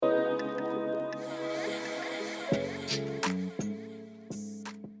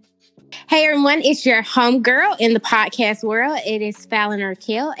everyone. It's your homegirl in the podcast world. It is Fallon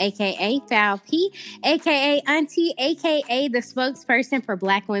Raquel, a.k.a. Fal P, a.k.a. Auntie, a.k.a. the spokesperson for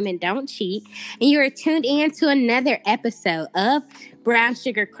Black Women Don't Cheat. And you are tuned in to another episode of Brown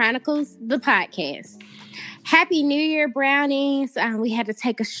Sugar Chronicles, the podcast. Happy New Year, Brownies. We had to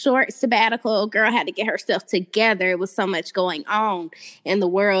take a short sabbatical. Girl had to get herself together. It was so much going on in the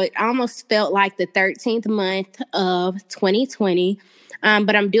world. It almost felt like the 13th month of 2020.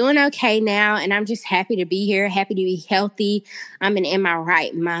 But I'm doing okay now, and I'm just happy to be here, happy to be healthy. I'm in my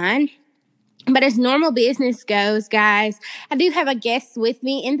right mind. But as normal business goes, guys, I do have a guest with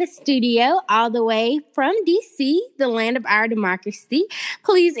me in the studio all the way from DC, the land of our democracy.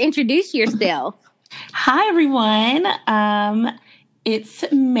 Please introduce yourself. Hi, everyone. It's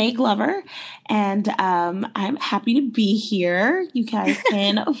May Glover, and I'm happy to be here. You guys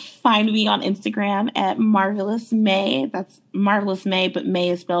can find me on Instagram at Marvelous May. That's Marvelous May, but May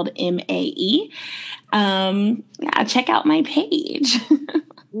is spelled M-A-E. Check out my page.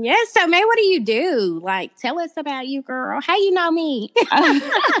 Yes. So, May, what do you do? Like, tell us about you, girl. How you know me?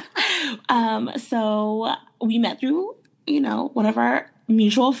 So we met through, one of our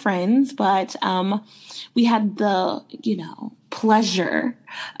mutual friends, but we had the, pleasure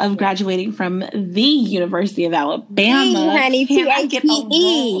of graduating from the University of Alabama. Honey,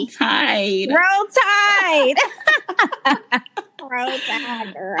 Roll Tide. Roll Tide. Roll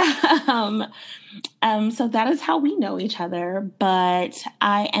Tide, girl. So that is how we know each other, but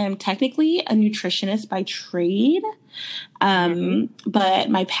I am technically a nutritionist by trade. But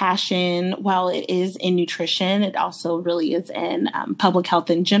my passion, while it is in nutrition, it also really is in public health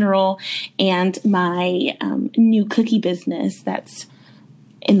in general, and my new cookie business that's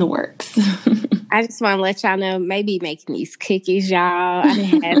in the works. I just want to let y'all know, maybe making these cookies, y'all. I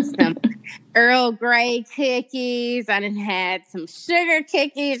done had some Earl Grey cookies. I done had some sugar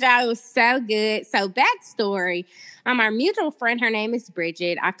cookies. Y'all, it was so good. So backstory. Our mutual friend, her name is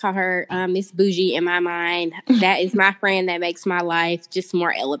Bridget. I call her Miss Bougie in my mind. That is my friend that makes my life just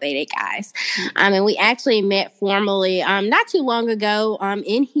more elevated, guys. And we actually met formally not too long ago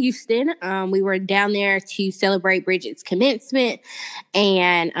in Houston. We were down there to celebrate Bridget's commencement,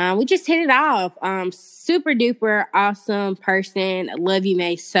 and we just hit it off. Super duper awesome person. Love you,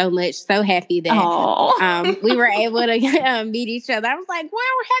 May, so much. So happy that we were able to meet each other. I was like,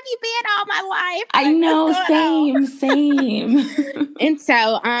 where have you been all my life? I know, same. And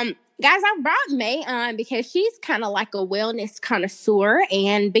so, guys, I brought May on because she's kind of like a wellness connoisseur.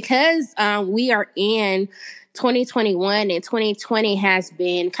 And because we are in 2021 and 2020 has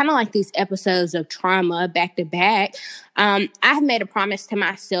been kind of like these episodes of trauma back to back, I've made a promise to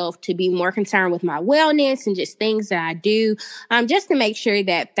myself to be more concerned with my wellness and just things that I do, just to make sure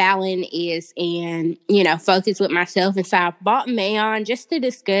that Fallon is in, focus with myself. And so I brought May on just to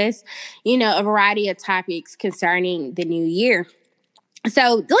discuss, a variety of topics concerning the new year.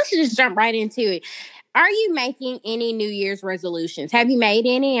 So let's just jump right into it. Are you making any New Year's resolutions? Have you made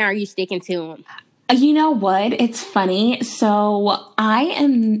any, or are you sticking to them? You know what? It's funny. So I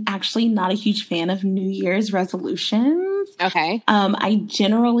am actually not a huge fan of New Year's resolutions. Okay. I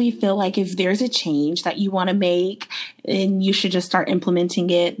generally feel like if there's a change that you want to make, and you should just start implementing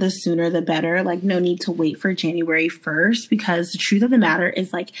it the sooner the better. Like, no need to wait for January 1st, because the truth of the matter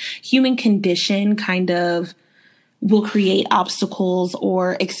is, like, human condition kind of will create obstacles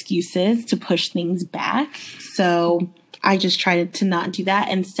or excuses to push things back. So I just try to not do that.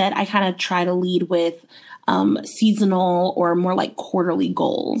 Instead, I kind of try to lead with seasonal or more like quarterly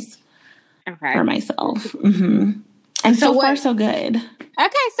goals for myself. Mm-hmm. And so far, so good.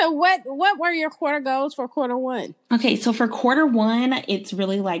 Okay, so what were your quarter goals for quarter one? Okay, so for quarter one, it's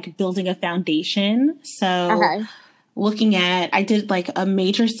really like building a foundation. So looking at, I did like a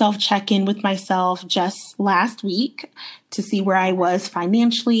major self-check-in with myself just last week to see where I was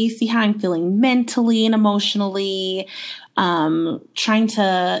financially, see how I'm feeling mentally and emotionally, trying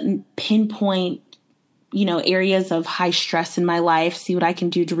to pinpoint, areas of high stress in my life, see what I can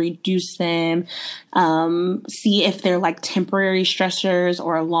do to reduce them, see if they're like temporary stressors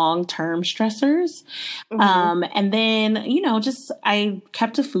or long-term stressors. Mm-hmm. And then, I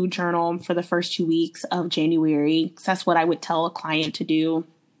kept a food journal for the first 2 weeks of January, because that's what I would tell a client to do.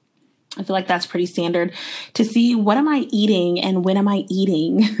 I feel like that's pretty standard, to see what am I eating and when am I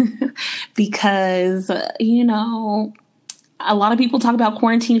eating, because, a lot of people talk about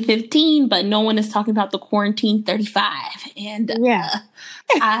quarantine 15, but no one is talking about the quarantine 35. And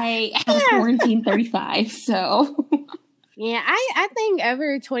I have quarantine 35. So Yeah, I think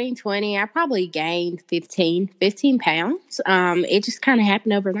over 2020, I probably gained 15 pounds. It just kind of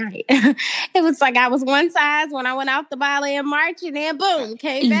happened overnight. It was like I was one size when I went off the Bali in March, and then boom,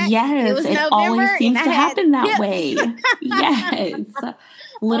 came back. It Yes, was it November, always and seems I to had happen that hips. way. Yes.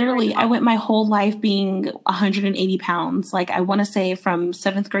 Literally, I went my whole life being 180 pounds. Like, I want to say from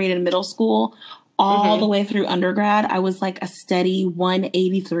seventh grade and middle school all the way through undergrad, I was like a steady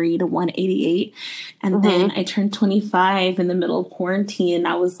 183 to 188. And then I turned 25 in the middle of quarantine, and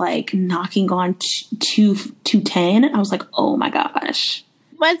I was like knocking on 210. I was like, oh my gosh.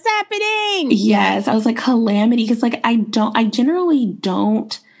 What's happening? Yes, I was like calamity, because like I generally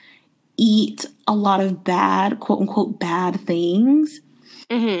don't eat a lot of bad, quote unquote, bad things.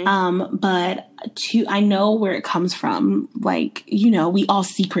 But I know where it comes from. Like, we all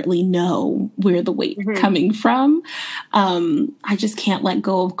secretly know where the weight's coming from. I just can't let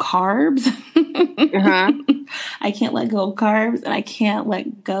go of carbs. I can't let go of carbs, and I can't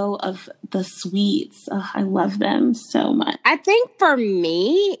let go of the sweets. I love them so much. I think for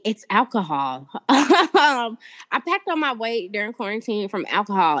me, it's alcohol. I packed on my weight during quarantine from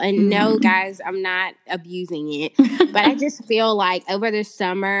alcohol. And no, guys, I'm not abusing it. But I just feel like over the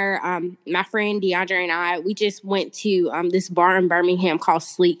summer, my friend DeAndre and I, we just went to this bar in Birmingham called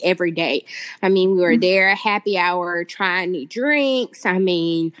Sleek every day. I mean, we were there, happy hour, trying new drinks. I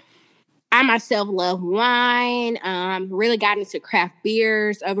mean, I myself love wine. Really got into craft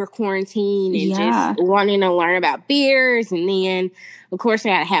beers over quarantine and just wanting to learn about beers. And then, of course, I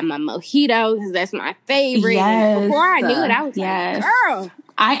got to have my mojito because that's my favorite. Yes. And before I knew it, I was like, girl,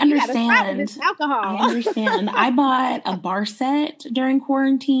 I understand. This alcohol. I understand. I bought a bar set during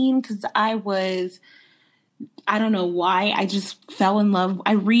quarantine because I don't know why. I just fell in love.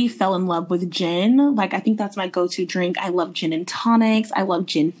 I fell in love with gin. Like, I think that's my go-to drink. I love gin and tonics. I love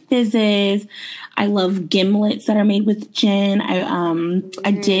gin fizzes. I love gimlets that are made with gin.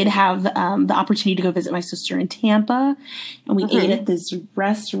 I did have the opportunity to go visit my sister in Tampa, and we ate at this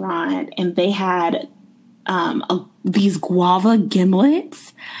restaurant, and they had these guava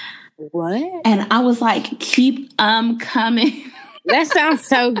gimlets. What? And I was like, keep coming. That sounds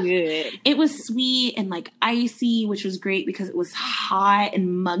so good. It was sweet and like icy, which was great because it was hot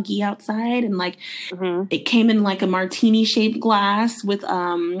and muggy outside, and like it came in like a martini shaped glass with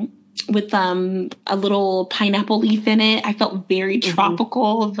a little pineapple leaf in it. I felt very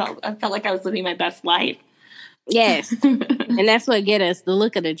tropical. I felt like I was living my best life. Yes. And that's what get us the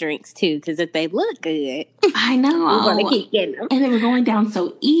look of the drinks too, because if they look good, I know we're going to keep getting them. And they were going down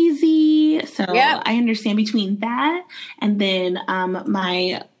so easy. So I understand between that and then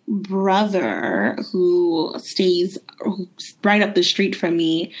my brother who stays right up the street from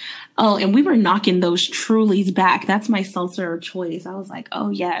me. Oh, and we were knocking those Trulies back. That's my seltzer of choice. I was like,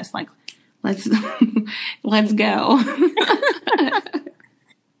 oh yes, like let's go.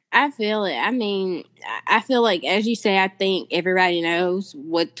 I feel it. I mean, I feel like, as you say, I think everybody knows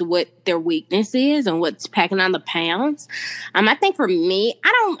what their weakness is and what's packing on the pounds. I think for me,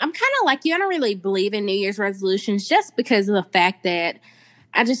 I'm kind of like you. I don't really believe in New Year's resolutions just because of the fact that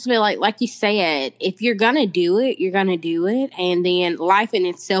I just feel like you said, if you're going to do it, you're going to do it. And then life in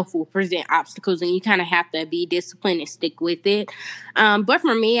itself will present obstacles and you kind of have to be disciplined and stick with it. But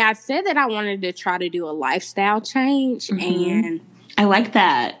for me, I said that I wanted to try to do a lifestyle change. And I like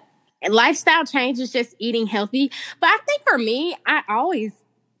that. Lifestyle change is just eating healthy. But I think for me, I always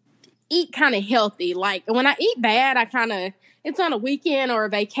eat kind of healthy. Like when I eat bad, it's on a weekend or a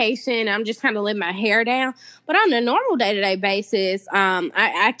vacation. I'm just kind of letting my hair down. But on a normal day-to-day basis,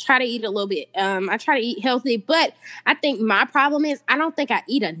 I try to eat a little bit. I try to eat healthy. But I think my problem is I don't think I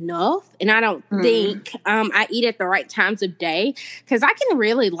eat enough. And I don't think I eat at the right times of day. Because I can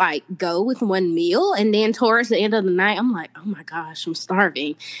really like go with one meal. And then towards the end of the night, I'm like, oh my gosh, I'm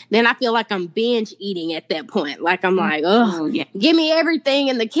starving. Then I feel like I'm binge eating at that point. Like I'm like, give me everything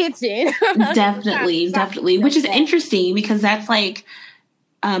in the kitchen. Definitely. Which is interesting because that's like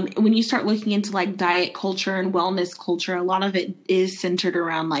when you start looking into like diet culture and wellness culture, a lot of it is centered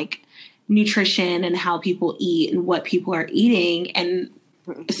around like nutrition and how people eat and what people are eating, and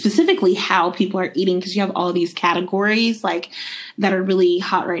specifically how people are eating, because you have all these categories like that are really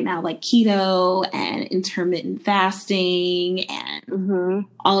hot right now, like keto and intermittent fasting and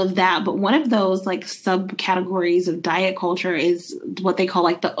all of that. But one of those like subcategories of diet culture is what they call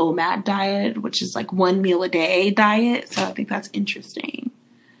like the OMAD diet, which is like 1 meal a day diet. So I think that's interesting.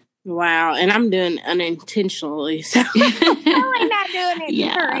 Wow. And I'm doing unintentionally. So I'm really not doing it the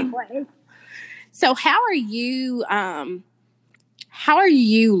correct way. So how are you how are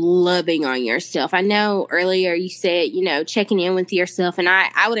you loving on yourself? I know earlier you said, checking in with yourself. And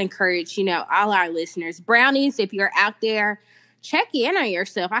I would encourage, all our listeners, brownies, if you're out there, check in on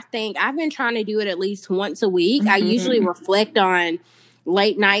yourself. I think I've been trying to do it at least once a week. I usually reflect on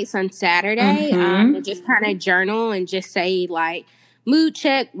late nights on Saturday and just kind of journal and just say, like, mood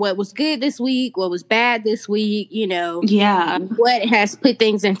check, what was good this week, what was bad this week, what has put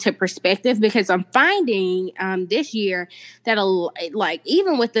things into perspective, because I'm finding this year that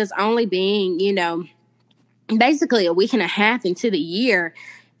even with us only being, basically a week and a half into the year,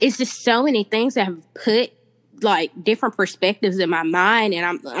 it's just so many things that have put like different perspectives in my mind,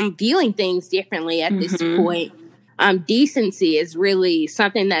 and I'm viewing things differently at this point. Decency is really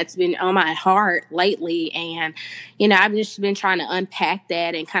something that's been on my heart lately. And, I've just been trying to unpack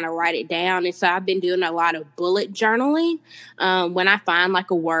that and kind of write it down. And so I've been doing a lot of bullet journaling. When I find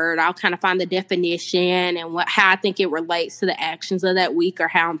like a word, I'll kind of find the definition and how I think it relates to the actions of that week or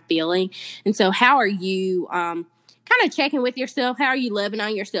how I'm feeling. And so how are you, kind of checking with yourself? How are you loving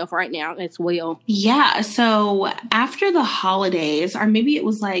on yourself right now as well? Yeah. So after the holidays, or maybe it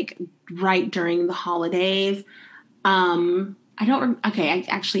was like right during the holidays, I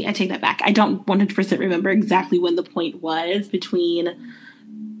take that back. I don't 100% remember exactly when the point was between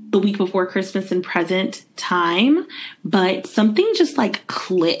the week before Christmas and present time, but something just like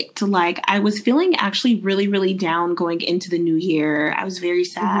clicked. Like I was feeling actually really, really down going into the new year. I was very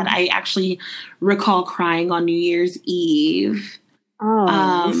sad. I actually recall crying on New Year's Eve.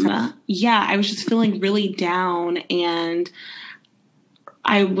 I was just feeling really down, and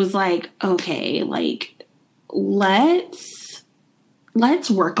I was like, okay, like, let's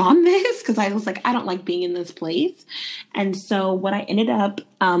work on this, because I was like, I don't like being in this place. And so what I ended up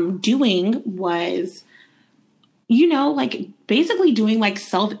doing was, like basically doing like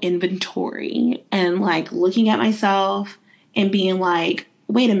self-inventory and like looking at myself and being like,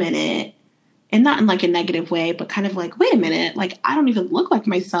 wait a minute. And not in like a negative way, but kind of like, wait a minute, like I don't even look like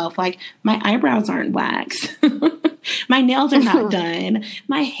myself. Like my eyebrows aren't waxed. My nails are not done.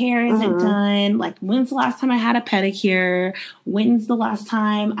 My hair isn't done. Like, when's the last time I had a pedicure? When's the last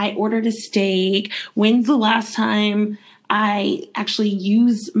time I ordered a steak? When's the last time I actually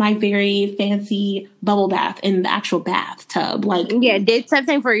used my very fancy bubble bath in the actual bathtub? Like, did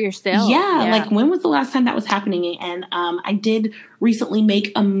something for yourself. Yeah, like when was the last time that was happening? And I did recently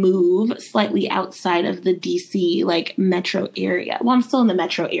make a move slightly outside of the DC like metro area. Well, I'm still in the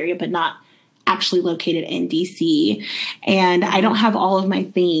metro area, but not actually located in DC. And I don't have all of my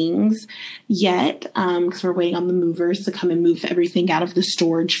things yet because we're waiting on the movers to come and move everything out of the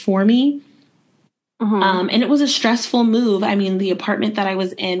storage for me. And it was a stressful move. I mean, the apartment that I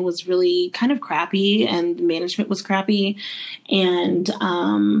was in was really kind of crappy, and the management was crappy. And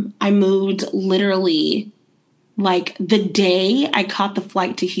I moved literally like the day I caught the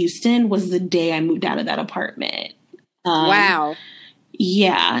flight to Houston was the day I moved out of that apartment. Wow.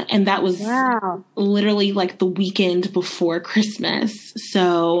 Yeah. And that was literally like the weekend before Christmas.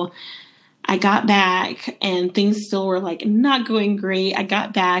 So I got back and things still were like not going great. I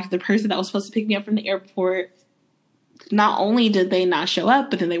got back. The person that was supposed to pick me up from the airport, not only did they not show up,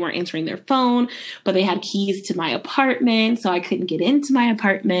 but then they weren't answering their phone, but they had keys to my apartment. So I couldn't get into my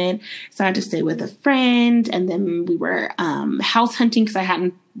apartment. So I had to stay with a friend. And then we were house hunting because I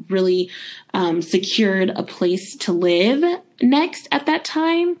hadn't really secured a place to live next at that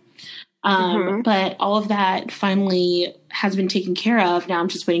time. But all of that finally has been taken care of. Now I'm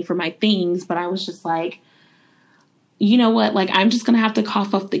just waiting for my things. But I was just like, you know what? Like, I'm just going to have to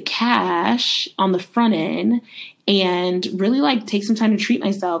cough up the cash on the front end and really like take some time to treat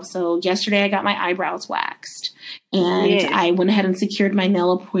myself. So yesterday I got my eyebrows waxed, and I went ahead and secured my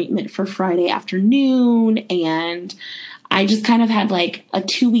nail appointment for Friday afternoon. And I just kind of had like a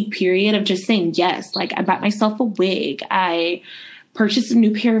 2-week period of just saying yes. Like, I bought myself a wig. I purchased a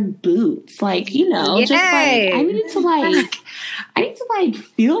new pair of boots. Like, just like I need to like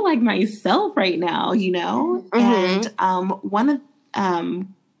feel like myself right now, And one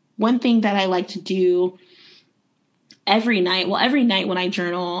thing that I like to do every night when I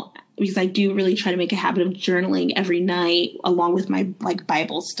journal, because I do really try to make a habit of journaling every night along with my like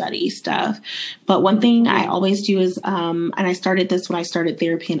Bible study stuff. But one thing I always do is, and I started this when I started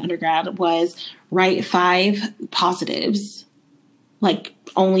therapy in undergrad, was write 5 positives. Like,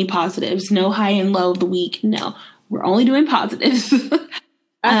 only positives, no high and low of the week. No, we're only doing positives.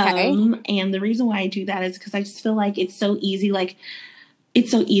 Okay. And the reason why I do that is because I just feel like it's so easy. Like, it's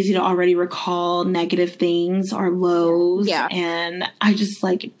so easy to already recall negative things or lows. Yeah. And I just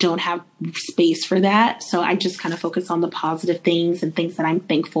like don't have space for that. So I just kind of focus on the positive things and things that I'm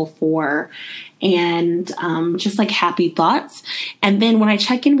thankful for, and just like happy thoughts. And then when I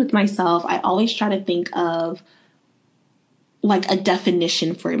check in with myself, I always try to think of like a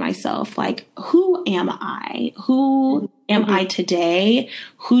definition for myself. Like, who am I? Who am I today?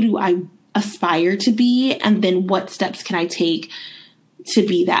 Who do I aspire to be? And then what steps can I take to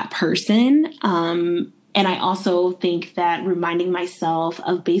be that person? And I also think that reminding myself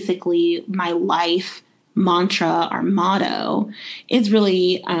of basically my life mantra or motto is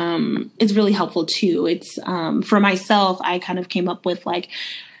really helpful too. It's for myself, I kind of came up with like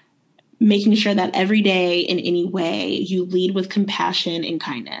making sure that every day in any way you lead with compassion and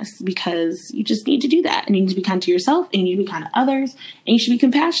kindness, because you just need to do that. And you need to be kind to yourself, and you need to be kind to others, and you should be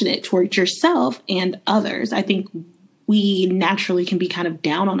compassionate towards yourself and others. I think we naturally can be kind of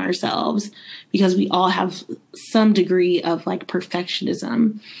down on ourselves because we all have some degree of like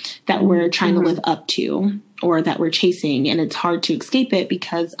perfectionism that we're trying to live up to or that we're chasing. And it's hard to escape it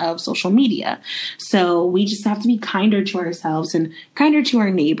because of social media. So we just have to be kinder to ourselves and kinder to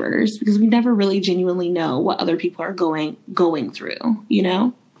our neighbors, because we never really genuinely know what other people are going through, you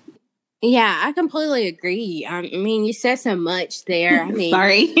know? Yeah, I completely agree. I mean, you said so much there. I mean,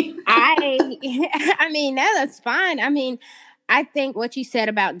 sorry. I mean, no, that's fine. I mean, I think what you said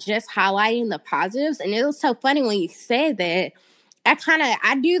about just highlighting the positives, and it was so funny when you said that.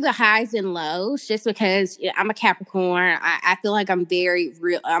 I do the highs and lows just because I'm a Capricorn. I feel like I'm very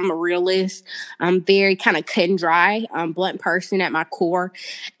real. I'm a realist. I'm very kind of cut and dry, blunt person at my core.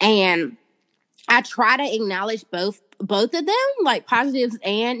 And I try to acknowledge both of them, like positives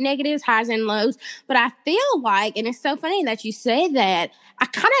and negatives, highs and lows. But I feel like, and it's so funny that you say that, I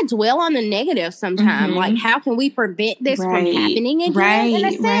kind of dwell on the negative sometimes. Like, how can we prevent this from happening again? In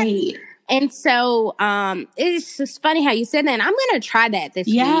a sense? And so it's just funny how you said that. And I'm going to try that this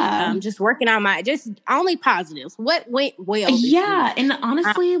week. Just working on just only positives. What went well this week? And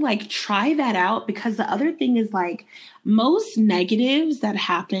honestly, like try that out, because the other thing is like most negatives that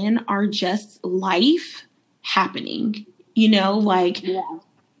happen are just life happening. You know, like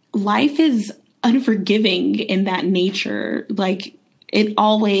life is unforgiving in that nature. Like it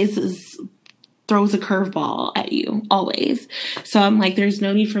always throws a curveball at you, always. So I'm like, there's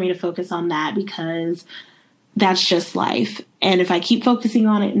no need for me to focus on that, because that's just life. And if I keep focusing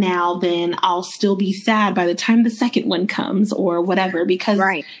on it now, then I'll still be sad by the time the second one comes or whatever, because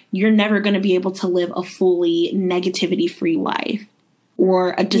you're never going to be able to live a fully negativity-free life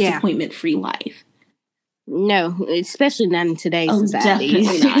or a disappointment-free life. No, especially not in today's society.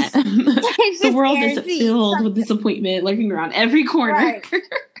 Definitely not. The world is filled with disappointment lurking around every corner.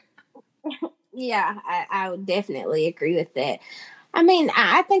 Yeah, I would definitely agree with that. I mean,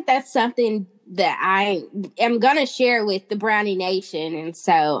 I think that's something that I am going to share with the Brownie Nation. And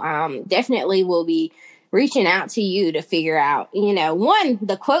so definitely will be reaching out to you to figure out, you know, one,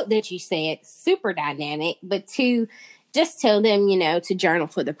 the quote that you said, super dynamic, but two, just tell them, you know, to journal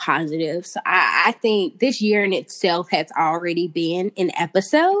for the positives. I think this year in itself has already been an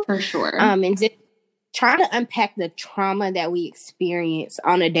episode. For sure. And just trying to unpack the trauma that we experience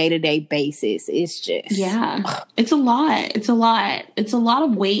on a day-to-day basis is just... It's a lot. It's a lot. It's a lot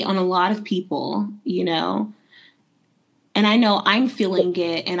of weight on a lot of people, you know? And I know I'm feeling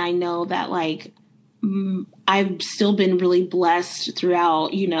it, and I know that, like, I've still been really blessed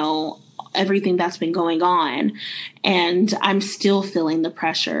throughout, you know, everything that's been going on, and I'm still feeling the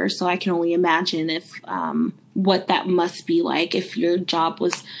pressure. So I can only imagine if what that must be like if your job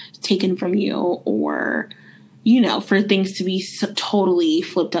was taken from you, or, you know, for things to be totally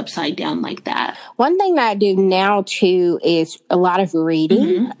flipped upside down like that. One thing that I do now too is a lot of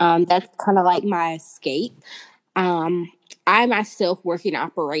reading. That's kind of like my escape. I myself work in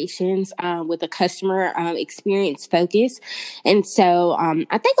operations with a customer experience focus. And so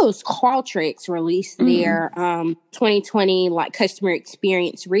I think it was Qualtrics released their 2020 like customer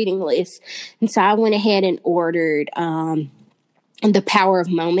experience reading list. And so I went ahead and ordered The Power of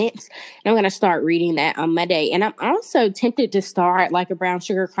Moments. And I'm going to start reading that on Monday. And I'm also tempted to start like a Brown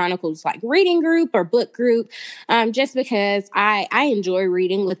Sugar Chronicles like reading group or book group, just because I enjoy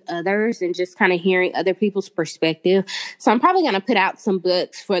reading with others and just kind of hearing other people's perspective. So I'm probably going to put out some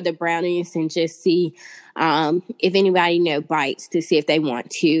books for the Brownies and just see if anybody, you know, bites to see if they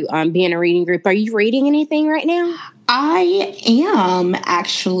want to be in a reading group. Are you reading anything right now? I am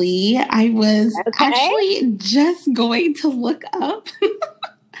actually. I was actually just going to look up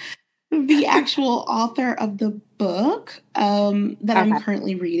the actual author of the book that I'm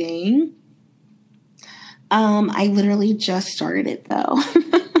currently reading. I literally just started it though.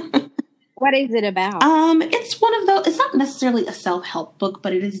 What is it about? It's one of those, it's not necessarily a self-help book,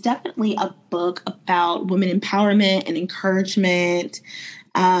 but it is definitely a book about women empowerment and encouragement.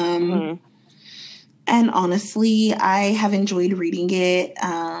 And honestly, I have enjoyed reading it.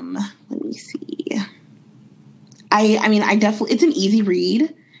 Let me see. I mean, I definitely, it's an easy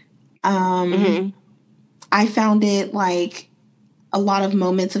read. I found it like a lot of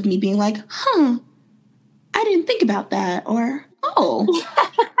moments of me being like, I didn't think about that. Or, oh,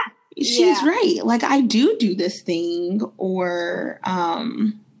 she's right. Like, I do this thing. Or,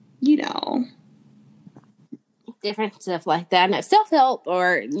 you know, different stuff like that. No, self-help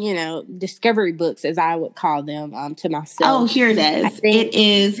or, you know, discovery books, as I would call them, to myself. Oh, here it is. It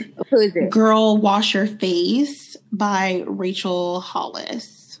is, who is it? Girl, Wash Your Face by Rachel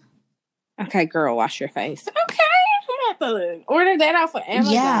Hollis. Okay, Girl, Wash Your Face. Okay. I'm going to have to order that off of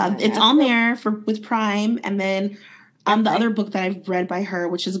Amazon. Yeah, it's on there with Prime. And then the other book that I've read by her,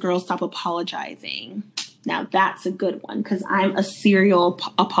 which is Girl, Stop Apologizing. Now, that's a good one because I'm a serial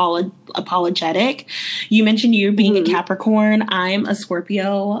apologetic. You mentioned you being a Capricorn. I'm a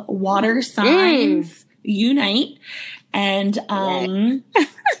Scorpio. Water signs unite. And,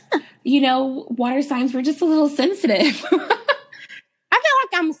 you know, water signs were just a little sensitive. I feel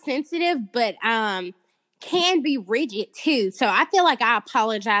like I'm sensitive, but can be rigid too. So I feel like I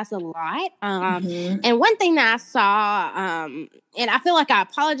apologize a lot. And one thing that I saw, and I feel like I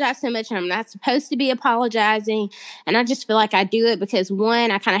apologize so much and I'm not supposed to be apologizing. And I just feel like I do it because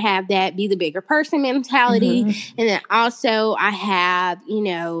one, I kind of have that be the bigger person mentality. And then also I have, you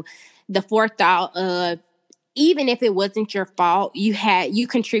know, the forethought of, even if it wasn't your fault, you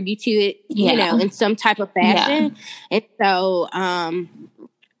contribute to it, you know, in some type of fashion. And so,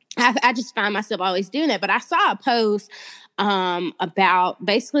 I just find myself always doing that. But I saw a post about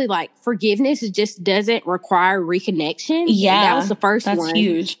basically like forgiveness just doesn't require reconnection. Yeah. That was the first one. That's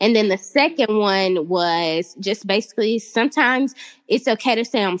huge. And then the second one was just basically sometimes it's okay to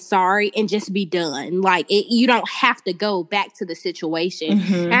say I'm sorry and just be done. Like you don't have to go back to the situation.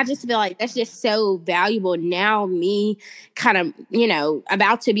 And I just feel like that's just so valuable. Now me kind of, you know,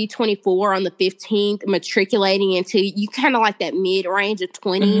 about to be 24 on the 15th, matriculating into you kind of like that mid-range of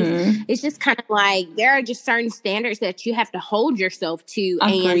 20s. It's just kind of like there are just certain standards that you have to hold yourself to.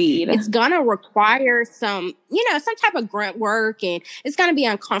 Agreed. And it's going to require some, you know, some type of grunt work, and it's going to be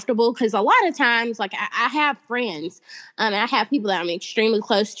uncomfortable because a lot of times, like I have friends and I have people that I'm extremely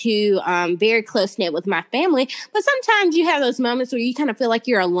close to, very close knit with my family. But sometimes you have those moments where you kind of feel like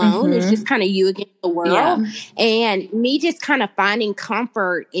you're alone. It's just kind of you against the world. Yeah. And me just kind of finding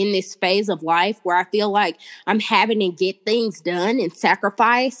comfort in this phase of life where I feel like I'm having to get things done and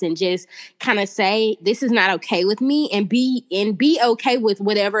sacrifice and just kind of say, this is not okay with me, and be okay with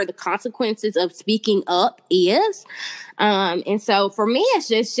whatever the consequences of speaking up is. And so for me,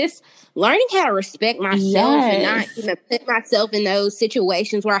 it's just learning how to respect myself and not, you know, put myself in those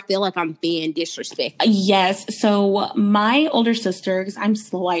situations where I feel like I'm being disrespected. Yes. So my older sister, because I'm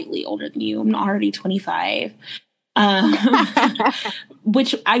slightly older than you, I'm already 25.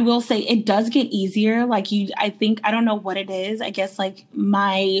 Which I will say it does get easier. Like I don't know what it is. I guess like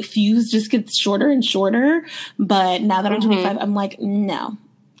my fuse just gets shorter and shorter. But now that I'm 25, I'm like, no,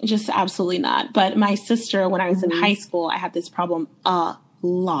 just absolutely not. But my sister, when I was in high school, I had this problem a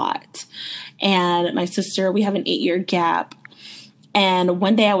lot. And my sister, we have an 8-year gap. And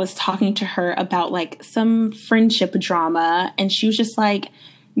one day I was talking to her about like some friendship drama. And she was just like,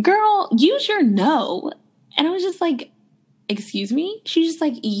 girl, use your no. And I was just like, excuse me? She's just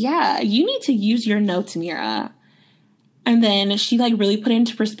like, yeah, you need to use your no, Tamira. And then she like really put it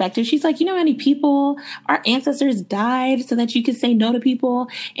into perspective. She's like, you know how many people, our ancestors died so that you could say no to people,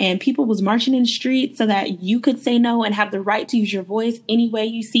 and people was marching in the streets so that you could say no and have the right to use your voice any way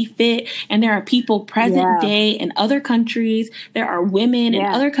you see fit. And there are people present day in other countries. There are women in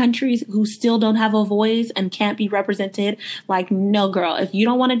other countries who still don't have a voice and can't be represented. Like, no, girl, if you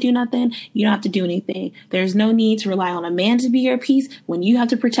don't want to do nothing, you don't have to do anything. There's no need to rely on a man to be your peace when you have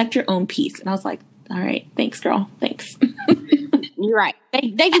to protect your own peace. And I was like, all right. Thanks, girl. Thanks. You're right.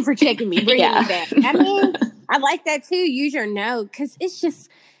 Thank you for checking me. Bringing me back. I mean, I like that too. Use your no, because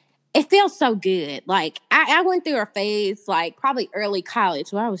it feels so good. Like I went through a phase, like probably early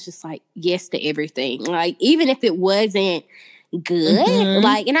college, where I was just like yes to everything. Like even if it wasn't good,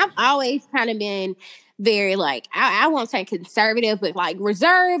 like, and I've always kind of been very like I won't say conservative, but like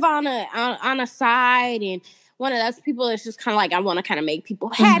reserve on a side. And one of those people that's just kind of like, I want to kind of make people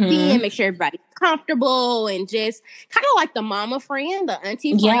happy and make sure everybody's comfortable, and just kind of like the mama friend, the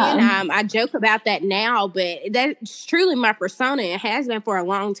auntie friend. I joke about that now, but that's truly my persona. It has been for a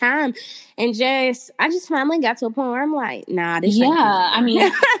long time. And I just finally got to a point where I'm like, nah, this ain't I mean,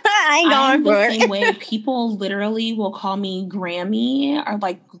 I ain't going for it. The same way. People literally will call me Grammy or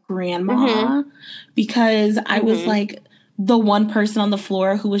like grandma because I was like the one person on the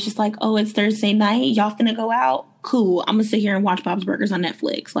floor who was just like, oh, it's Thursday night. Y'all finna go out? Cool. I'm gonna sit here and watch Bob's Burgers on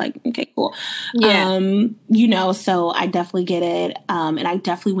Netflix. Like, okay, cool. Yeah. You know, so I definitely get it. And I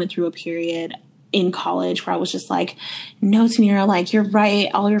definitely went through a period in college where I was just like, no, Tamira, like, you're right.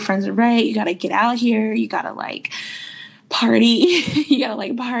 All your friends are right. You gotta get out here. You gotta like party. You gotta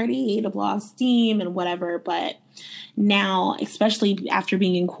like party to blow off steam and whatever. But now, especially after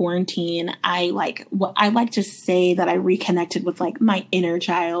being in quarantine, I like to say that I reconnected with like my inner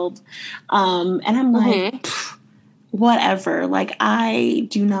child. And I'm like, whatever. Like, I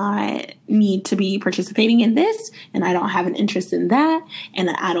do not need to be participating in this, and I don't have an interest in that, and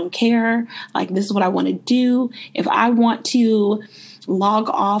I don't care. Like, this is what I want to do. If I want to log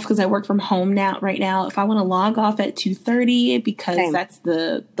off, because I work from home right now, if I want to log off at 2:30 because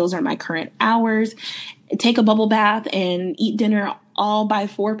those are my current hours, take a bubble bath and eat dinner all by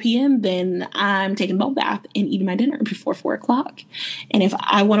 4 p.m., then I'm taking a bubble bath and eating my dinner before 4 o'clock. And if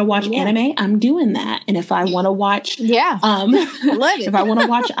I want to watch anime, I'm doing that. And if I want to watch, if I want to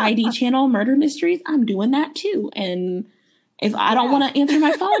watch ID channel murder mysteries, I'm doing that too. And if I don't want to answer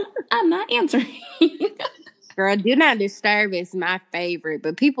my phone, I'm not answering. Girl, do not disturb is my favorite,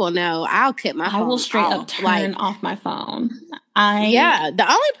 but people know I'll cut my phone off. I will straight up turn off my phone. The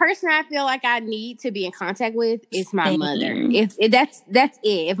only person I feel like I need to be in contact with is my mother. If that's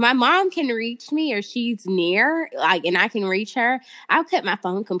it. If my mom can reach me or she's near, like, and I can reach her, I'll cut my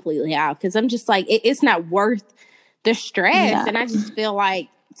phone completely off, because I'm just like, it's not worth the stress. And I just feel like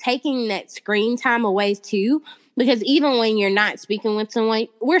taking that screen time away too, because even when you're not speaking with someone,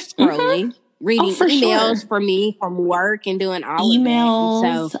 we're scrolling. Reading emails for me from work and doing all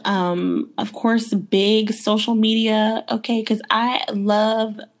emails, of that. Of course, big social media. Okay, because I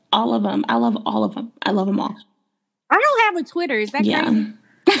love all of them. I love all of them. I love them all. I don't have a Twitter. Is that crazy? Am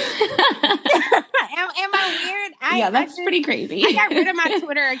I weird? That's pretty crazy. I got rid of my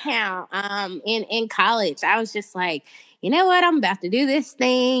Twitter account in college. I was just like, you know what? I'm about to do this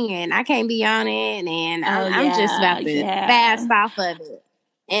thing, and I can't be on it, and I'm just about to fast off of it.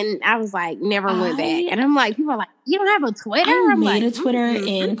 And I was like, never went back. And I'm like, people are like, you don't have a Twitter? I made a Twitter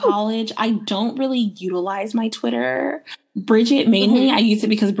in college. I don't really utilize my Twitter. Bridget, mainly, I use it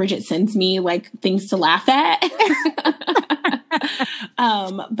because Bridget sends me like things to laugh at.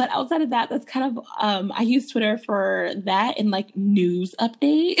 But outside of that, that's kind of, I use Twitter for that and like news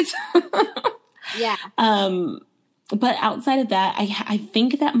updates. But outside of that, I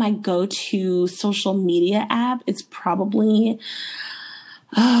think that my go-to social media app is probably...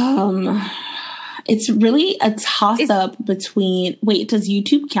 it's really a toss-up between... Wait, does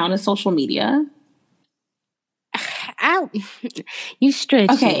YouTube count as social media? You stretch.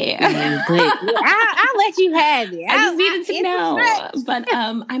 Okay. But I'll let you have it. I just needed to know. But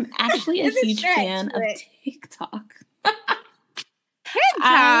I'm actually a huge fan of TikTok.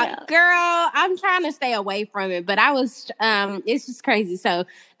 TikTok, girl, I'm trying to stay away from it, but I was, it's just crazy. So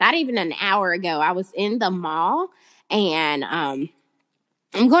not even an hour ago, I was in the mall, and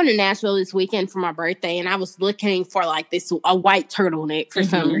I'm going to Nashville this weekend for my birthday, and I was looking for like a white turtleneck for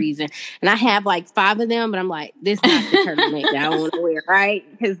some reason. And I have like 5 of them, but I'm like, this is not the turtleneck that I want to wear, right?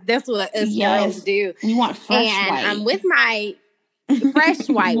 Because that's what us girls do. You want fresh white. I'm with my fresh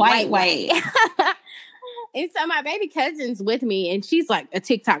white. white. And so my baby cousin's with me, and she's like a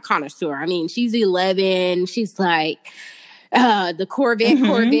TikTok connoisseur. I mean, she's 11. She's like the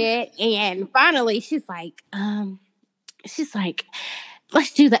Corvette. And finally, she's like,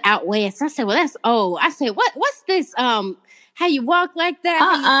 let's do the Out West. I said, well, that's old. I said, what's this? How you walk like that?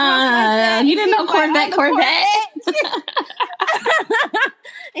 How you talk like that? You didn't know Corvette.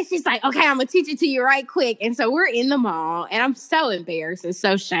 And she's like, okay, I'm going to teach it to you right quick. And so we're in the mall, and I'm so embarrassed and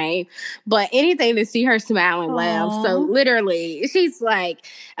so ashamed, but anything to see her smile and laugh. So literally, she's like,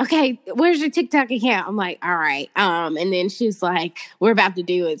 okay, where's your TikTok account? I'm like, all right. And then she's like, we're about to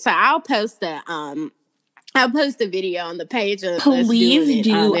do it. So I'll post a video on the page of Please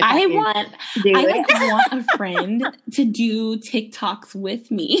do. I want a friend to do TikToks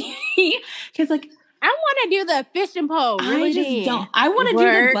with me. Because like, I want to do the fishing pole. Really, I just don't. I want to do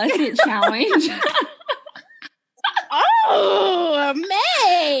the bucket challenge. Oh,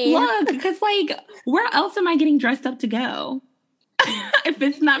 May. Look, because like, where else am I getting dressed up to go? if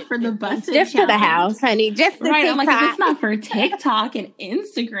it's not for the busted just challenge, to the house, honey. Just the right. TikTok. I'm like, if it's not for TikTok and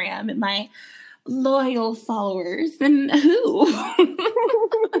Instagram and my loyal followers, then who?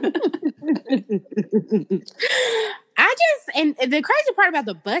 And the crazy part about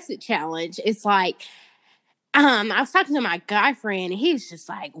the busted challenge is like, I was talking to my guy friend, and he was just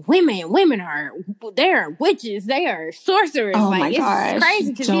like, women they're witches, they are sorcerers. Oh like, my it's gosh,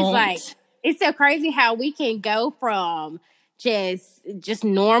 crazy because he's like, it's so crazy how we can go from just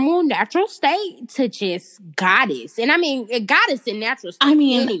normal natural state to just goddess. And I mean, a goddess in natural state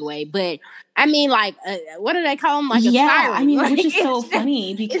anyway, but I mean, like, what do they call them? Like a siren. I mean, like, which is so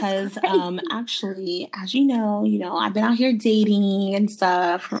funny because actually, as you know, I've been out here dating and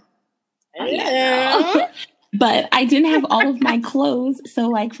stuff. But I didn't have all of my clothes. So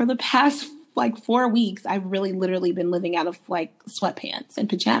like for the past like 4 weeks, I've really literally been living out of like sweatpants and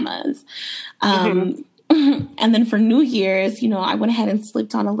pajamas. And then for New Year's, I went ahead and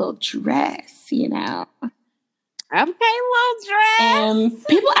slipped on a little dress, Okay, little dress. And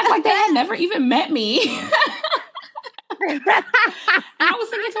people act like they had never even met me. I was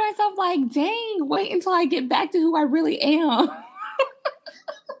thinking to myself, like, dang, wait until I get back to who I really am.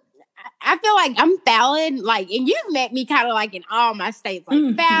 I feel like I'm Fallon, like, and you've met me kind of like in all my states,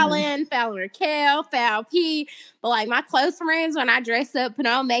 like Fallon Raquel, Fal P. But like my close friends, when I dress up, put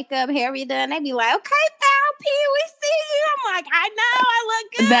on makeup, hair redone, they be like, "Okay, Fal P, we see you." I'm like, I know, I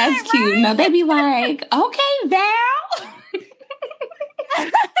look good. That's right? cute. No, they be like, "Okay, Val."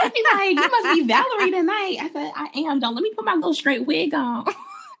 They be like, "You must be Valerie tonight." I said, "I am." Don't let me put my little straight wig on.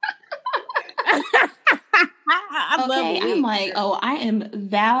 I'm like, oh, I am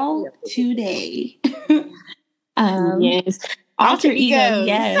Val today. Yes. Alter ego.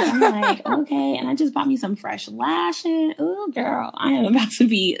 Yes. I'm like, okay. And I just bought me some fresh lashes. Oh, girl, I am about to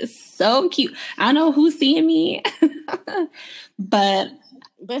be so cute. I don't know who's seeing me, but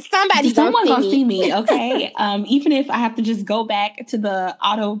someone gonna see me. Okay. Even if I have to just go back to the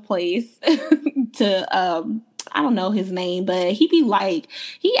auto place to I don't know his name, but he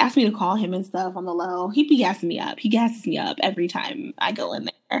asked me to call him and stuff on the low. He be gassing me up. He gasses me up every time I go in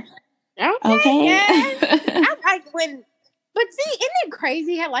there. Okay. Yes. I like but see, isn't it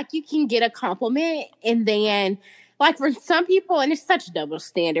crazy how like you can get a compliment and then like for some people, and it's such a double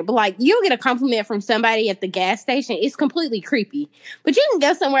standard, but like you'll get a compliment from somebody at the gas station, it's completely creepy. But you can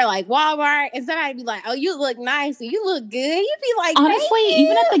go somewhere like Walmart and somebody be like, "Oh, you look nice," or "You look good." You'd be like, honestly,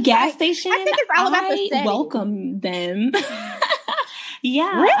 even at the gas station, I think it's all about the setting. Welcome them.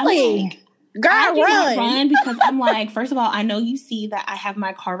 Yeah, really. Girl, I do not run because I'm like, first of all, I know you see that I have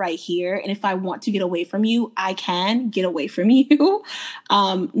my car right here, and if I want to get away from you, I can get away from you.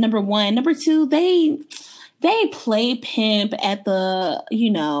 Number one. Number two, they play pimp at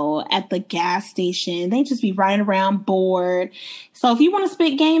the gas station. They just be riding around bored. So if you want to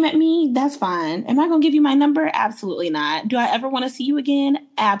spit game at me, that's fine. Am I going to give you my number? Absolutely not. Do I ever want to see you again?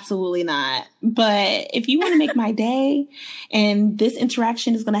 Absolutely not. But if you want to make my day and this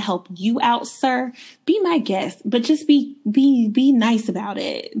interaction is going to help you out, sir, be my guest. But just be nice about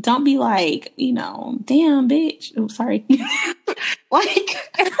it. Don't be like, damn bitch. Oh, sorry. like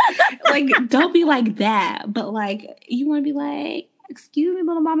don't be like that. But like you want to be like, excuse me,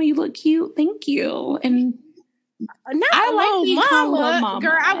 little mama, you look cute. Thank you. And I like little mama.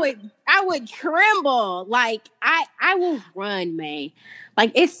 Girl, I would tremble. Like I will run, man.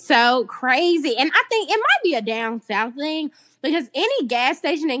 Like it's so crazy. And I think it might be a down south thing because any gas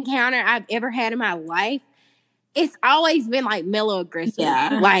station encounter I've ever had in my life, it's always been like mellow aggressive.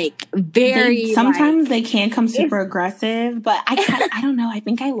 Yeah. Like very sometimes they can come super aggressive, but I don't know. I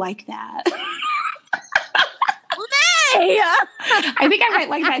think I like that. I think I might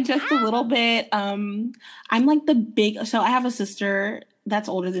like that just a little bit. I'm like so I have a sister that's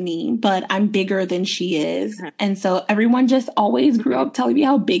older than me, but I'm bigger than she is. And so everyone just always grew up telling me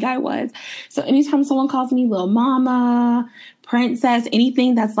how big I was. So anytime someone calls me little mama, princess,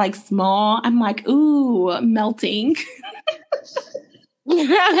 anything that's like small, I'm like, ooh, melting.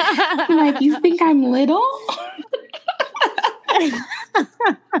 I'm like, you think I'm little?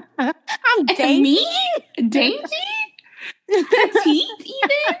 I'm dainty? Dainty? Petite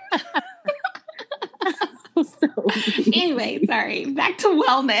even? Anyway, sorry. Back to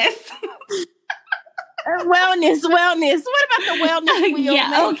wellness. Wellness. What about the wellness wheel?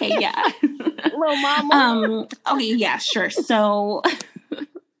 Yeah, okay, yeah. Little mama. Okay, yeah, sure. So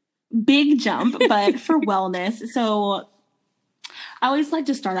big jump, but for wellness. So I always like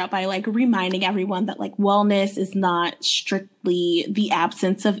to start out by like reminding everyone that like wellness is not strictly the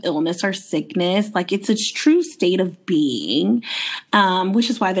absence of illness or sickness. Like it's a true state of being, which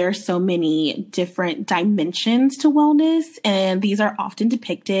is why there are so many different dimensions to wellness. And these are often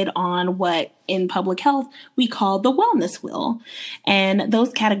depicted on what in public health we call the wellness wheel. And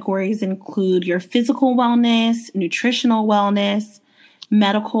those categories include your physical wellness, nutritional wellness,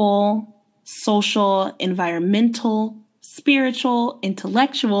 medical, social, environmental, spiritual,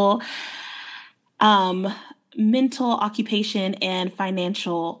 intellectual, mental, occupation, and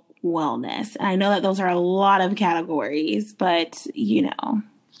financial wellness. And I know that those are a lot of categories, but you know,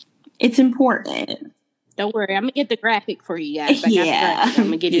 it's important. Don't worry, I'm gonna get the graphic for you guys. I'm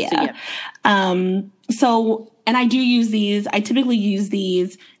gonna get it together. So, and I typically use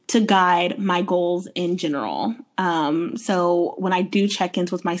these to guide my goals in general. So when I do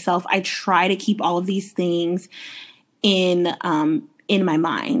check-ins with myself, I try to keep all of these things in my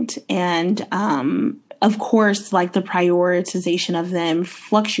mind. And, of course, like the prioritization of them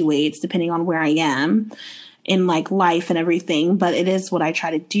fluctuates depending on where I am in like life and everything, but it is what I try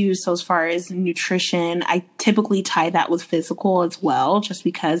to do. So as far as nutrition, I typically tie that with physical as well, just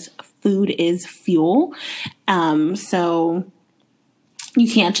because food is fuel. So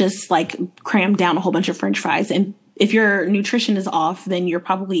you can't just like cram down a whole bunch of French fries. And if your nutrition is off, then you're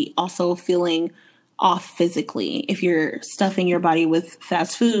probably also feeling off physically. If you're stuffing your body with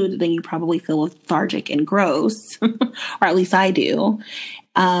fast food, then you probably feel lethargic and gross, or at least I do.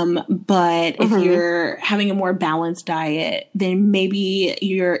 But if you're having a more balanced diet, then maybe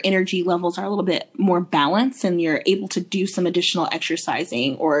your energy levels are a little bit more balanced and you're able to do some additional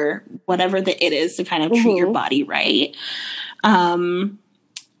exercising or whatever it is to kind of treat your body right.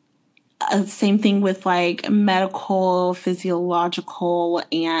 Same thing with like medical, physiological,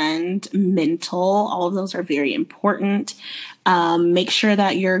 and mental. All of those are very important. Make sure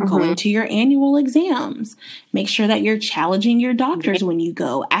that you're going to your annual exams. Make sure that you're challenging your doctors when you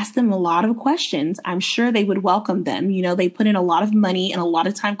go. Ask them a lot of questions. I'm sure they would welcome them. You know, they put in a lot of money and a lot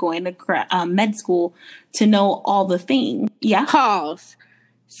of time going to med school to know all the things. Yeah. Pause.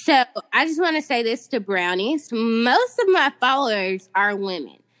 So I just want to say this to Brownies. Most of my followers are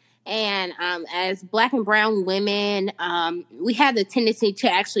women. And as Black and brown women, we have the tendency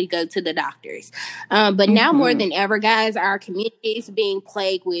to actually go to the doctors. But now more than ever, guys, our community is being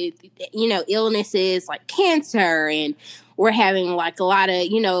plagued with, you know, illnesses like cancer. And we're having like a lot of,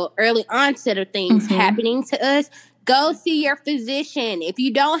 you know, early onset of things happening to us. Go see your physician. If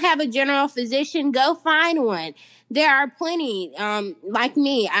you don't have a general physician, go find one. There are plenty. Like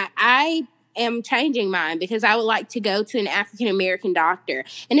me, I am changing mine because I would like to go to an African American doctor,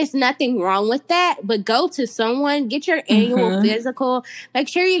 and there's nothing wrong with that. But go to someone, get your annual physical, make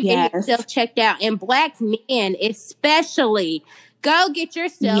sure you get yourself checked out. And Black men, especially, go get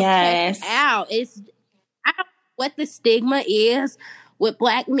yourself checked out. I don't know what the stigma is with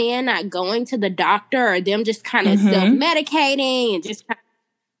Black men not going to the doctor or them just kind of self-medicating and just kind of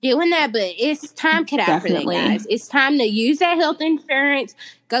doing that, but it's time to get out for that, guys. It's time to use that health insurance.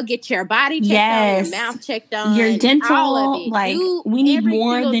 Go get your body checked on, your mouth checked on, your dental. All of it. Like we need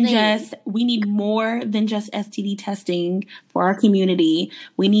more than just STD testing for our community.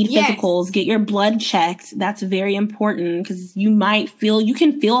 We need physicals. Get your blood checked. That's very important because you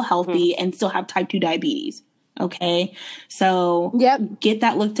can feel healthy and still have type 2 diabetes. Okay. So get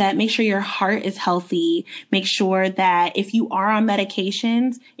that looked at. Make sure your heart is healthy. Make sure that if you are on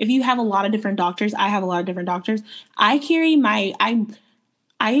medications, if you have a lot of different doctors, I have a lot of different doctors. I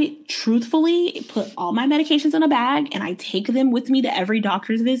truthfully put all my medications in a bag and I take them with me to every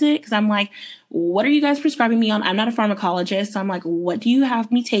doctor's visit because I'm like, what are you guys prescribing me on? I'm not a pharmacologist. So I'm like, what do you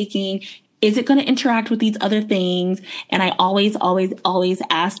have me taking? Is it going to interact with these other things? And I always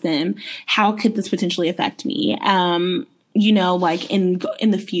ask them, how could this potentially affect me? You know, like in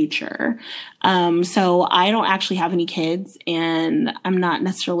the future. So I don't actually have any kids and I'm not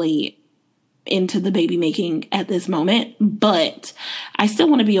necessarily into the baby making at this moment, but I still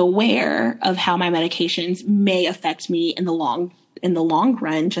want to be aware of how my medications may affect me in the long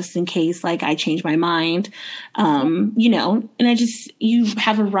run, just in case like I change my mind. You know, and you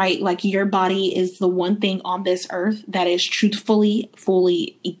have a right, like your body is the one thing on this earth that is truthfully,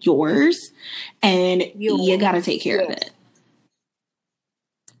 fully yours, and you got to take care of it.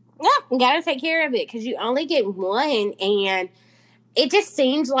 Yeah, you got to take care of it because you only get one. And it just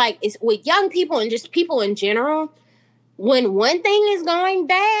seems like it's with young people and just people in general, when one thing is going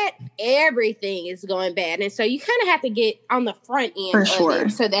bad, everything is going bad. And so you kind of have to get on the front end of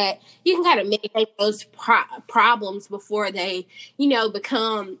it so that you can kind of mitigate those problems before they, you know,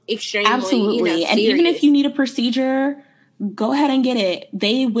 become extremely, absolutely. You know, and even if you need a procedure, go ahead and get it.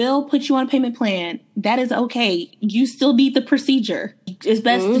 They will put you on a payment plan. That is okay. You still need the procedure. It's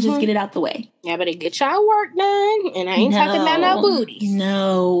best to just get it out the way. Yeah, but get y'all work done. And I ain't talking about no booties.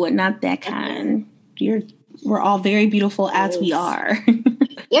 No, not that kind. We're all very beautiful as we are.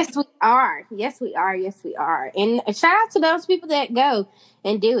 Yes, we are. Yes, we are. Yes, we are. And shout out to those people that go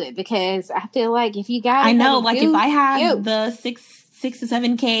and do it, because I feel like if you got, I know, like if I had the 6 to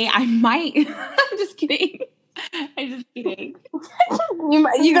 7K, I might. I'm just kidding. I'm just kidding.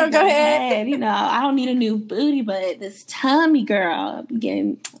 You gonna go ahead? You know, I don't need a new booty, but this tummy, girl,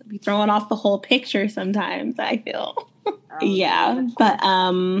 be throwing off the whole picture sometimes, I feel. Yeah. But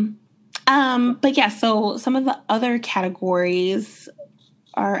yeah, so some of the other categories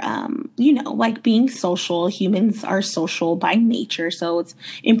are, you know, like being social. Humans are social by nature, so it's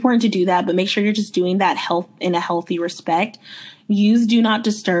important to do that, but make sure you're just doing that in a healthy respect. Use Do Not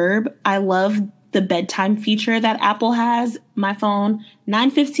Disturb. I love the bedtime feature that Apple has. My phone,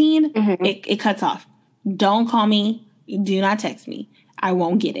 9:15, it cuts off. Don't call me. Do not text me. I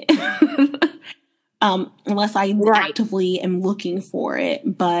won't get it. Unless I actively am looking for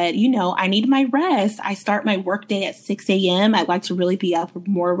it. But, you know, I need my rest. I start my workday at 6 a.m. I like to really be up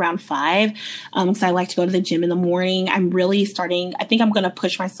more around 5 because I like to go to the gym in the morning. I think I'm going to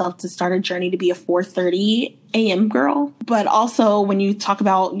push myself to start a journey to be a 4:30 a.m. girl. But also, when you talk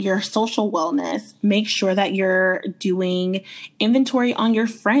about your social wellness, make sure that you're doing inventory on your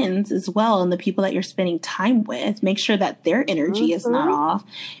friends as well and the people that you're spending time with. Make sure that their energy is not off.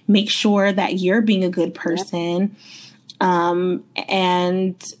 Make sure that you're being a good person,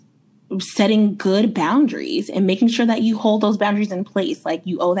 and setting good boundaries and making sure that you hold those boundaries in place. Like,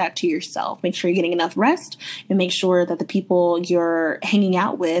 you owe that to yourself. Make sure you're getting enough rest, and make sure that the people you're hanging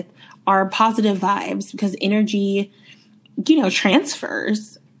out with are positive vibes, because energy, you know,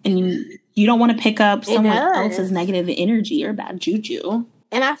 transfers, and you don't want to pick up someone else's negative energy or bad juju.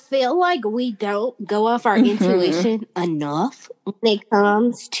 And I feel like we don't go off our intuition enough when it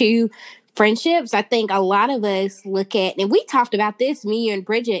comes to friendships. I think a lot of us look at, and we talked about this, me, you, and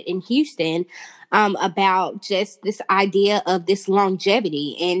Bridget in Houston, about just this idea of this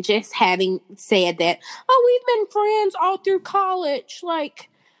longevity, and just having said that, we've been friends all through college. Like,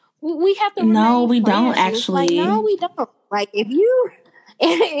 we have to. No, we don't actually. Like, no, we don't. Like, if you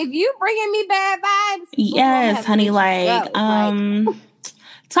bringing me bad vibes, yes, honey. Like,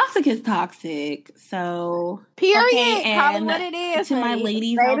 toxic is toxic. So, period. Okay, call it what it is. To my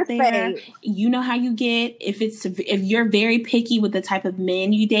ladies out there, you know how you get. If you're very picky with the type of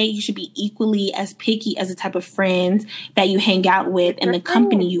men you date, you should be equally as picky as the type of friends that you hang out with and the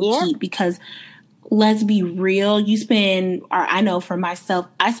company you keep. Because let's be real, I know for myself,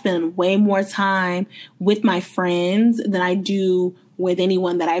 I spend way more time with my friends than I do with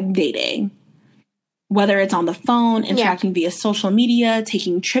anyone that I'm dating. Whether it's on the phone, interacting via social media,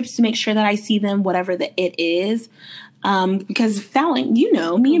 taking trips to make sure that I see them, whatever it is. Because Fallon, you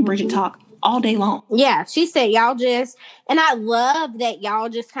know, me and Bridget talk all day long. Yeah, she said y'all just, and I love that y'all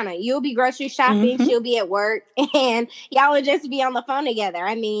just kind of, you'll be grocery shopping, she'll be at work, and y'all would just be on the phone together.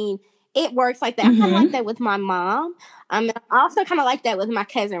 I mean, it works like that. I kind of like that with my mom. I also kind of like that with my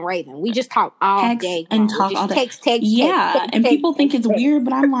cousin Raven. We just talk all day. And talk all day. Text, and people think it's weird,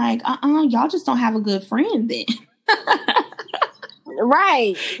 but I'm like, y'all just don't have a good friend then.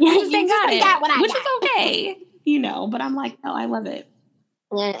 Right. You just ain't got it. Which is okay. You know, but I'm like, no, I love it.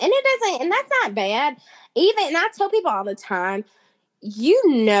 Yeah, and it doesn't, and that's not bad. And I tell people all the time, you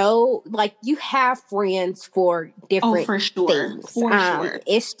know, like, you have friends for different things. For sure.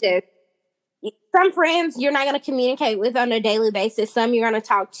 It's just, some friends you're not going to communicate with on a daily basis. Some you're going to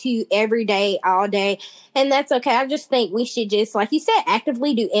talk to every day, all day. And that's okay. I just think we should just, like you said,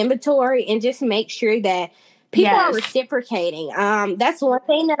 actively do inventory and just make sure that people are reciprocating. That's one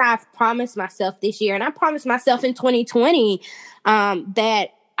thing that I've promised myself this year. And I promised myself in 2020 that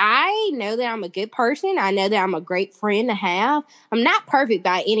I know that I'm a good person. I know that I'm a great friend to have. I'm not perfect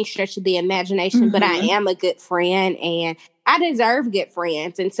by any stretch of the imagination, but I am a good friend, and I deserve good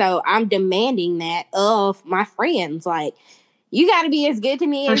friends. And so I'm demanding that of my friends. Like, you got to be as good to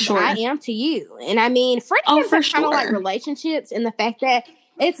me as I am to you. And I mean, friendships are kind of like relationships in the fact that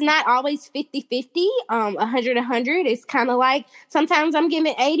it's not always 50-50, 100-100. It's kind of like sometimes I'm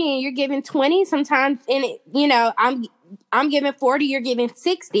giving 80 and you're giving 20. Sometimes, I'm giving 40, you're giving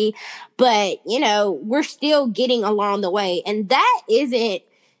 60. But, you know, we're still getting along the way. And that isn't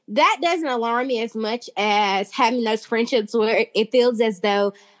that doesn't alarm me as much as having those friendships where it feels as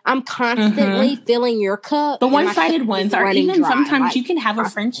though I'm constantly filling your cup. The one-sided ones are even dry. Sometimes like, you can have a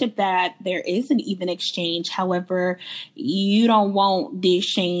friendship that there is an even exchange. However, you don't want the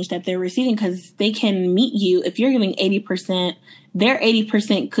exchange that they're receiving because they can meet you. If you're giving 80%, their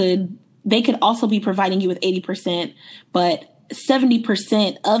 80% they could also be providing you with 80%, but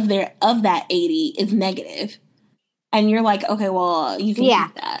 70% of that 80 is negative. And you're like, okay, well, you can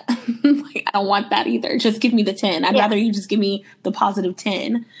keep that. Like, I don't want that either. Just give me the 10. I'd rather you just give me the positive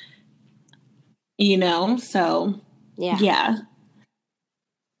 10. You know? So, yeah.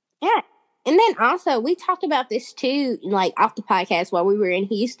 And then also, we talked about this too, like off the podcast while we were in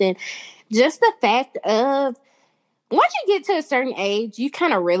Houston. Just the fact of, once you get to a certain age, you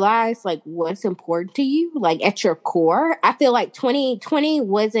kind of realize like what's important to you, like at your core. I feel like 2020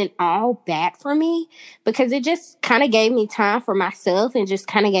 wasn't all bad for me because it just kind of gave me time for myself and just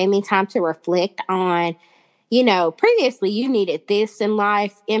kind of gave me time to reflect on, you know, previously you needed this in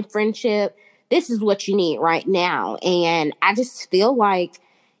life, in friendship. This is what you need right now. And I just feel like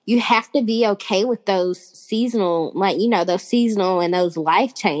you have to be okay with those seasonal, like, you know, those seasonal and those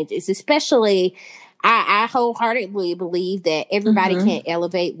life changes, especially I wholeheartedly believe that everybody can't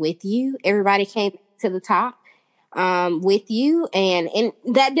elevate with you. Everybody can't to the top with you. And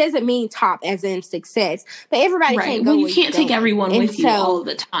that doesn't mean top as in success, but everybody can't go. Well, you can't take everyone with you all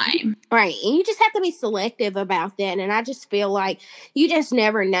the time. Right. And you just have to be selective about that. And I just feel like you just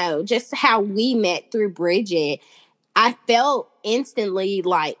never know. Just how we met through Bridget, I felt instantly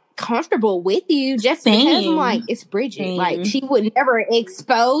like comfortable with you just because I'm like, it's Bridget. Like, she would never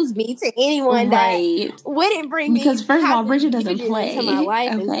expose me to anyone that wouldn't bring me. Because first of all, Bridget doesn't play into my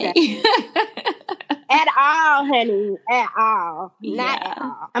life at all, honey. At all. Not at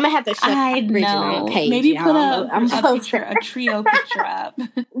all. I'm gonna have to show Bridget on a page. Maybe put a trio picture up.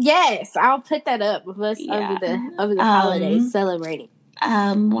 Yes, I'll put that up with us over the holidays celebrating.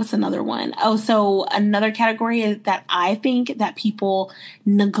 What's another one? Oh, so another category is that I think that people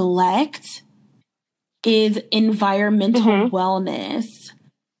neglect is environmental wellness.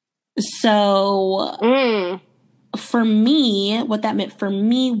 So for me, what that meant for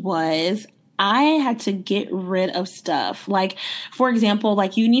me was I had to get rid of stuff. Like, for example,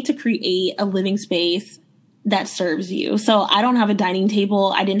 like you need to create a living space that serves you. So I don't have a dining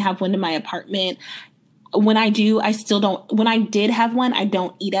table. I didn't have one in my apartment. When I do, I still don't. When I did have one, I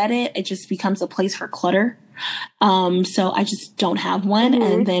don't eat at it. It just becomes a place for clutter. So I just don't have one.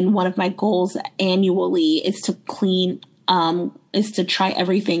 And then one of my goals annually is to is to try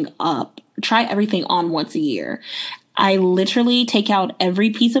everything on once a year. I literally take out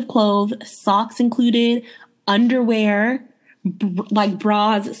every piece of clothes, socks included, underwear, like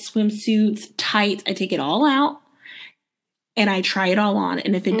bras, swimsuits, tights. I take it all out. And I try it all on.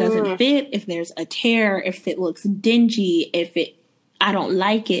 And if it doesn't fit, if there's a tear, if it looks dingy, I don't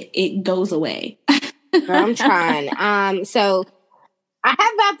like it, it goes away. I'm trying. So I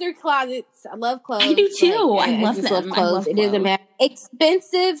have about 3 closets. I love clothes. I do too. I love them. Love clothes. It doesn't matter.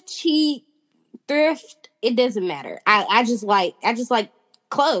 Expensive, cheap, thrift. It doesn't matter. I just like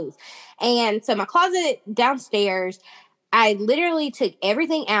clothes. And so my closet downstairs, I literally took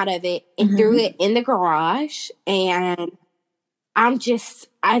everything out of it and threw it in the garage. And I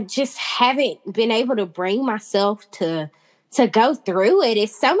just haven't been able to bring myself to go through it.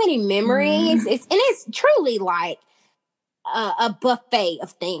 It's so many memories. It's truly like a buffet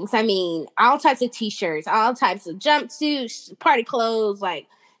of things. I mean, all types of t-shirts, all types of jumpsuits, party clothes, like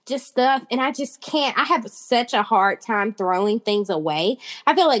just stuff. And I just can't. I have such a hard time throwing things away.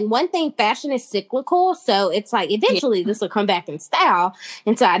 I feel like one thing, fashion is cyclical. So it's like eventually this will come back in style.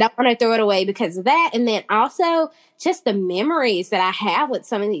 And so I don't want to throw it away because of that. And then also just the memories that I have with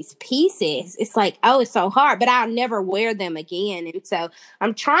some of these pieces. It's like, oh, it's so hard, but I'll never wear them again. And so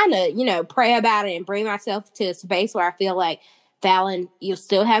I'm trying to, pray about it and bring myself to a space where I feel like, Fallon, you'll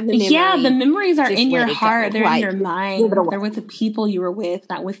still have the memories. Yeah, the memories are in your heart. They're in your mind. They're with the people you were with,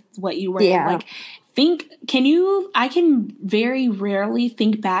 not with what you were. Yeah. Like, I can very rarely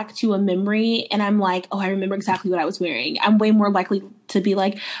think back to a memory and I'm like, oh, I remember exactly what I was wearing. I'm way more likely to be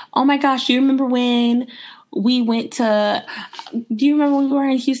like, oh my gosh, do you remember when we went to, do you remember when we were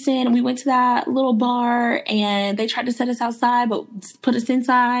in Houston and we went to that little bar and they tried to set us outside but put us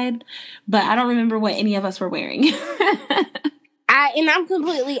inside? But I don't remember what any of us were wearing.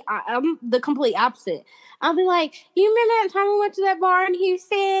 I'm the complete opposite. I'll be like, you remember that time we went to that bar in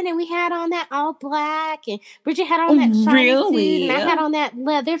Houston and we had on that all black and Bridget had on that shiny suit and I had on that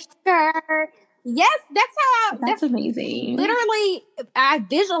leather skirt. Yes, that's amazing. Literally, I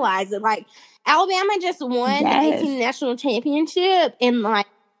visualize it. Like, Alabama just won the 18th national championship and like,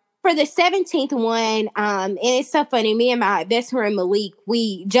 for the 17th one, and it's so funny, me and my best friend Malik,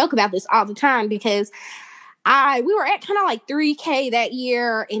 we joke about this all the time because we were at kind of like 3K that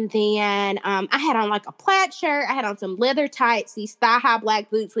year, and then I had on like a plaid shirt, I had on some leather tights, these thigh-high black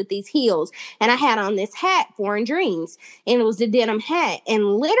boots with these heels, and I had on this hat, Foreign Dreams, and it was a denim hat,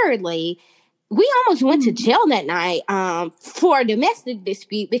 and literally we almost went to jail that night for a domestic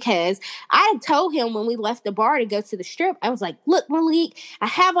dispute because I had told him when we left the bar to go to the strip, I was like, look, Malik, I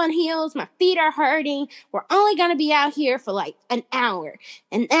have on heels. My feet are hurting. We're only going to be out here for like an hour.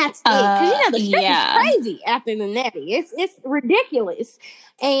 And that's it. Because, the strip is crazy after the Nettie. It's ridiculous.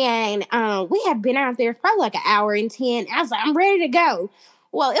 And we had been out there probably like an hour and 10. I was like, I'm ready to go.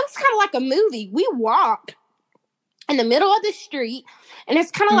 Well, it was kind of like a movie. We walked in the middle of the street, and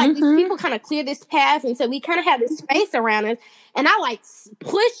it's kind of like these people kind of clear this path, and so we kind of have this space around us, and I like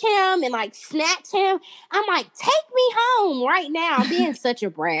push him and like snatch him. I'm like, take me home right now. I'm being such a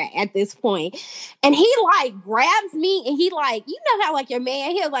brat at this point. And he like grabs me, and he like, how like your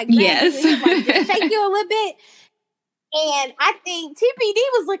man, he'll like grab you and he'll like just shake you a little bit. And I think TPD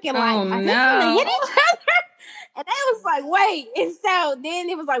was looking like, are they gonna hit each other? And I was like, wait. And so then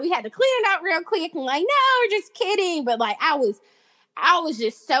it was like, we had to clean it out real quick. And like, no, we're just kidding. But like, I was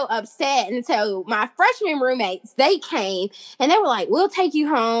just so upset. And so my freshman roommates, they came and they were like, we'll take you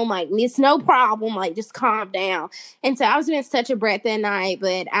home. Like, it's no problem. Like, just calm down. And so I was being such a brat that night,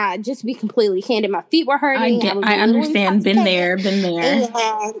 but I just be completely candid. My feet were hurting. I understand. Been there.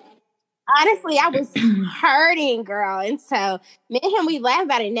 And honestly, I was hurting, girl. And so me and him, we laugh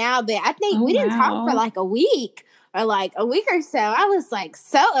about it now, but I think we didn't talk for like a week or like a week or so. I was like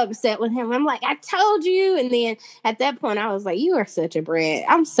so upset with him. I'm like, I told you. And then at that point, I was like, you are such a brat.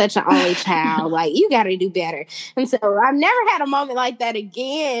 I'm such an only child. Like, you got to do better. And so I've never had a moment like that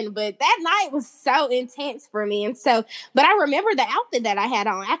again. But that night was so intense for me. And so, but I remember the outfit that I had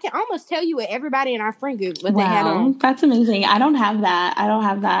on. I can almost tell you what everybody in our friend group, what they had on. That's amazing. I don't have that.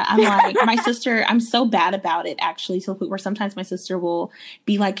 I'm like, my sister, I'm so bad about it, actually, to the point where sometimes my sister will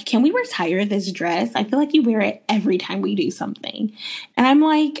be like, can we retire this dress? I feel like you wear it every time we do something. And I'm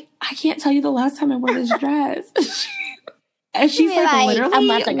like, I can't tell you the last time I wore this dress. And she's like literally a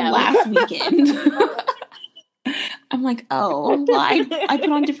month ago. Last weekend. I'm like, oh, well, I put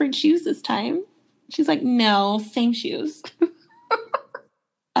on different shoes this time. She's like, no, same shoes. So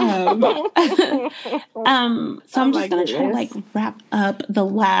I'm just going to try to like wrap up the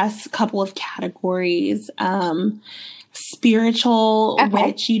last couple of categories. Spiritual,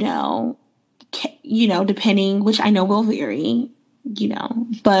 which, depending, which I know will vary,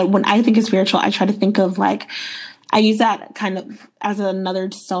 but when I think of spiritual, I try to think of like, I use that kind of as another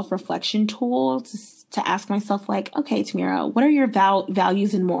self-reflection tool to ask myself like, okay, Tamira, what are your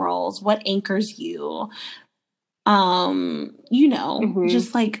values and morals? What anchors you?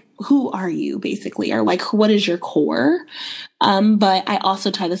 Just like, who are you basically, or like, what is your core? But I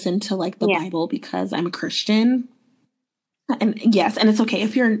also tie this into like the Bible because I'm a Christian. And yes, and it's okay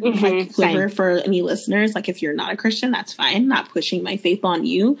if you're like quiver for any listeners. Like, if you're not a Christian, that's fine. Not pushing my faith on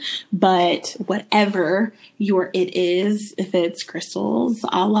you, but whatever it is, if it's crystals,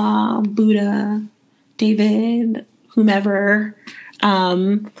 Allah, Buddha, David, whomever,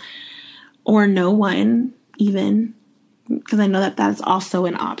 or no one even, because I know that that's also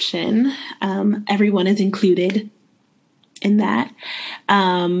an option. Everyone is included in that.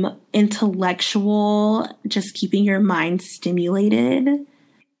 Intellectual, just keeping your mind stimulated.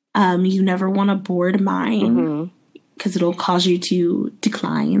 You never want a bored mind because it'll cause you to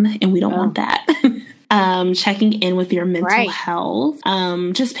decline, and we don't want that. Checking in with your mental health.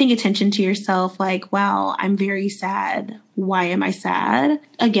 Just paying attention to yourself, like, wow, I'm very sad. Why am I sad?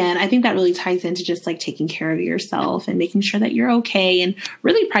 Again, I think that really ties into just like taking care of yourself and making sure that you're okay and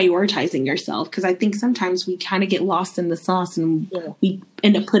really prioritizing yourself. Because I think sometimes we kind of get lost in the sauce and we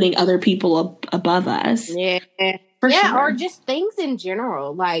end up putting other people above us. Yeah. Sure. Or just things in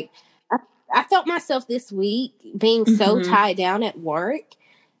general. Like, I felt myself this week being so tied down at work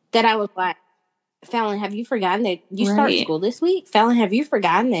that I was like, Fallon, have you forgotten that you start school this week? Fallon, have you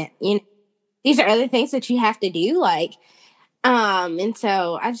forgotten that these are other things that you have to do? Like, and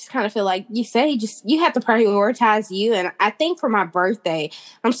so I just kind of feel like you say, you have to prioritize you. And I think for my birthday,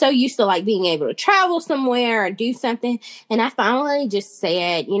 I'm so used to like being able to travel somewhere or do something. And I finally just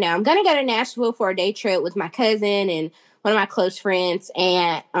said, I'm going to go to Nashville for a day trip with my cousin and one of my close friends.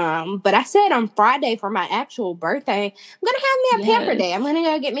 And, but I said on Friday for my actual birthday, I'm going to have me a pamper day. I'm going to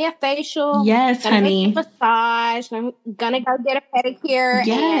go get me a facial. Yes, honey. Make a massage. I'm going to go get a pedicure.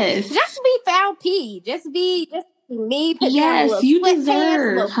 Yes. And just be foul pee. Just be me. Yes, you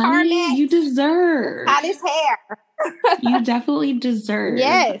deserve, honey. You deserve. Hot his hair. You definitely deserve.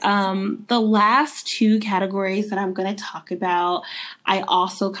 Yes. The last two categories that I'm going to talk about, I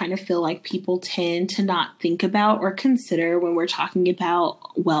also kind of feel like people tend to not think about or consider when we're talking about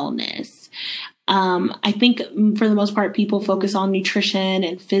wellness. I think for the most part, people focus on nutrition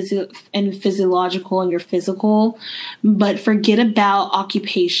and physiological and your physical, but forget about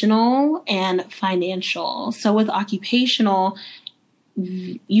occupational and financial. So with occupational,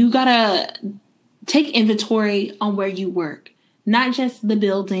 you gotta take inventory on where you work, not just the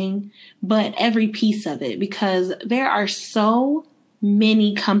building, but every piece of it, because there are so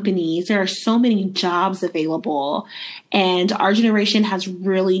many companies, there are so many jobs available, and our generation has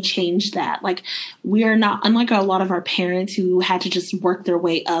really changed that. Like, we are not, unlike a lot of our parents who had to just work their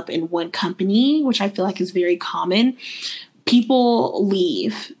way up in one company, which I feel like is very common. People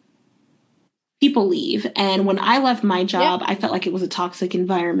leave. And when I left my job, I felt like it was a toxic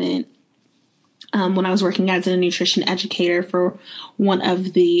environment. When I was working as a nutrition educator for one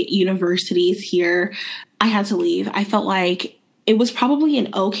of the universities here, I had to leave. I felt like it was probably an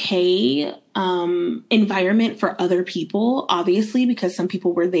okay environment for other people, obviously, because some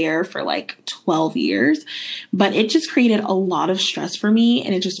people were there for like 12 years, but it just created a lot of stress for me,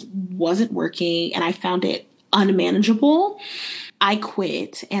 and it just wasn't working, and I found it unmanageable. I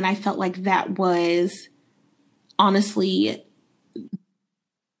quit, and I felt like that was honestly,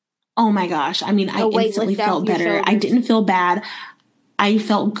 oh my gosh. I mean, I instantly felt better. I didn't feel bad. I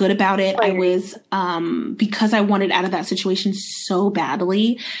felt good about it. I was, because I wanted out of that situation so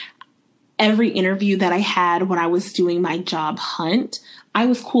badly, every interview that I had when I was doing my job hunt, I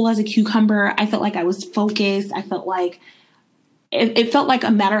was cool as a cucumber. I felt like I was focused. I felt like it felt like a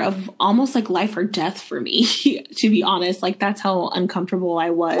matter of almost like life or death for me, to be honest. Like, that's how uncomfortable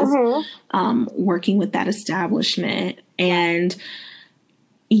I was working with that establishment. And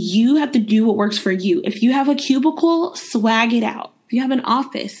you have to do what works for you. If you have a cubicle, swag it out. If you have an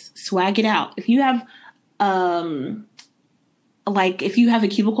office, swag it out. If you have, if you have a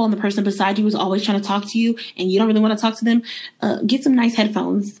cubicle and the person beside you is always trying to talk to you and you don't really want to talk to them, get some nice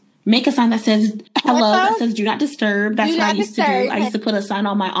headphones. Make a sign that says hello, that says do not disturb. That's what I used to do. I used to put a sign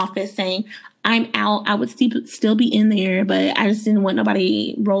on my office saying, I'm out. I would still be in there, but I just didn't want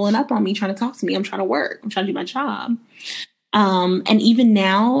nobody rolling up on me trying to talk to me. I'm trying to work. I'm trying to do my job. And even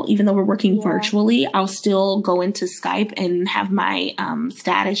now, even though we're working virtually, I'll still go into Skype and have my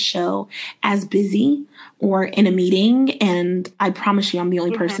status show as busy or in a meeting. And I promise you, I'm the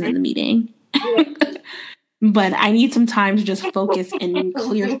only person in the meeting. But I need some time to just focus and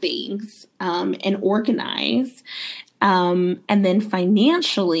clear things and organize. And then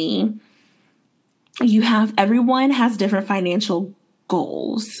financially, everyone has different financial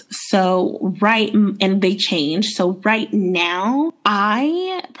goals. So and they change. So right now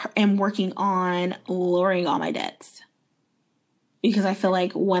I am working on lowering all my debts, because I feel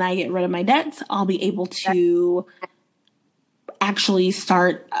like when I get rid of my debts, I'll be able to actually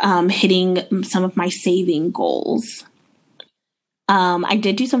start hitting some of my saving goals. I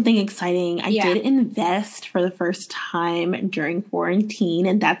did do something exciting. I did invest for the first time during quarantine,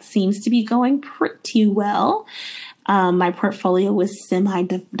 and that seems to be going pretty well. My portfolio was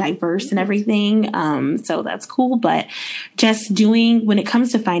semi-diverse and everything. So that's cool. But just when it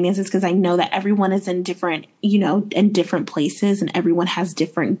comes to finances, because I know that everyone is in different places and everyone has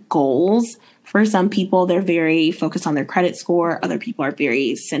different goals. For some people, they're very focused on their credit score. Other people are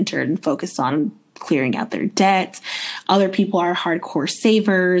very centered and focused on clearing out their debt. Other people are hardcore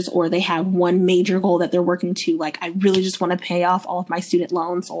savers, or they have one major goal that they're working to. Like, I really just want to pay off all of my student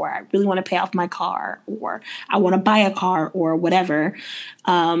loans, or I really want to pay off my car, or I want to buy a car, or whatever.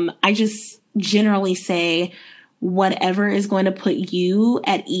 I just generally say whatever is going to put you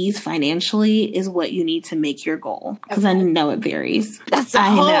at ease financially is what you need to make your goal. Because I know it varies. That's a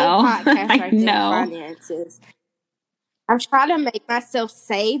whole podcast right there, finances. I'm trying to make myself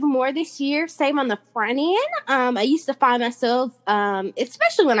save more this year, save on the front end. I used to find myself,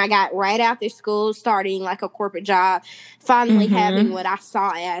 especially when I got right after school, starting like a corporate job, finally having what I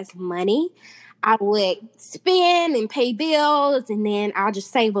saw as money. I would spend and pay bills, and then I'll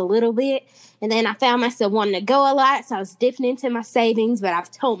just save a little bit. And then I found myself wanting to go a lot, so I was dipping into my savings. But I've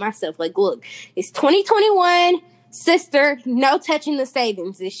told myself, like, look, it's 2021. Sister, no touching the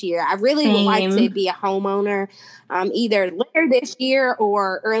savings this year. I really would like to be a homeowner, either later this year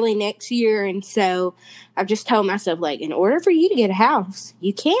or early next year. And so I've just told myself, like, in order for you to get a house,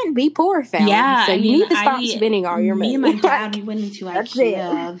 you can't be poor, Fallon. Yeah, so you need to stop spending all your money. Me and my dad, we went into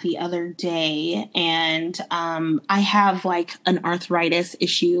IKEA the other day, and I have like an arthritis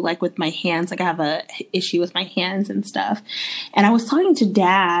issue, like with my hands. Like, I have a issue with my hands and stuff. And I was talking to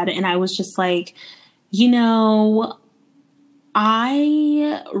Dad, and I was just like, You know,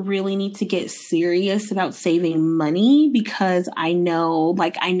 I really need to get serious about saving money because I know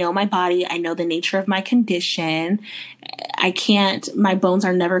my body, I know the nature of my condition. My bones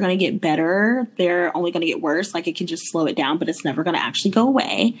are never going to get better. They're only going to get worse. Like, it can just slow it down, but it's never going to actually go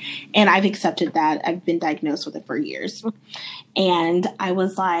away. And I've accepted that. I've been diagnosed with it for years. And I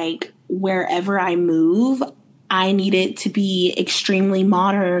was like, wherever I move, I need it to be extremely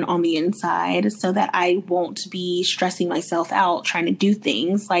modern on the inside so that I won't be stressing myself out trying to do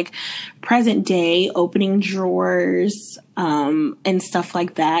things like present day opening drawers and stuff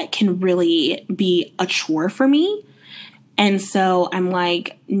like that can really be a chore for me. And so I'm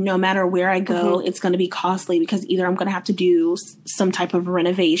like, no matter where I go, it's going to be costly because either I'm going to have to do some type of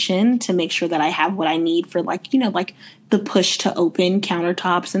renovation to make sure that I have what I need for like the push to open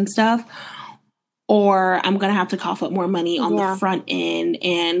countertops and stuff. Or I'm going to have to cough up more money on the front end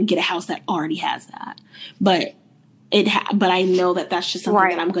and get a house that already has that. But I know that that's just something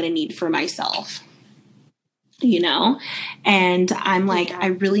that I'm going to need for myself, And I'm like, I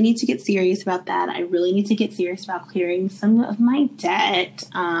really need to get serious about that. I really need to get serious about clearing some of my debt.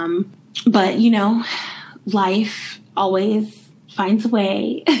 But, life always finds a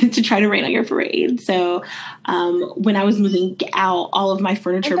way to try to rain on your parade. So when I was moving out, all of my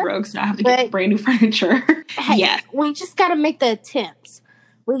furniture broke, so I have to get brand new furniture. Hey, we just got to make the attempts.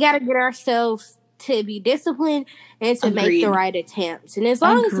 We got to get ourselves to be disciplined and to make the right attempts. And as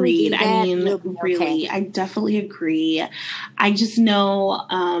long as we do that, really, I definitely agree. I just know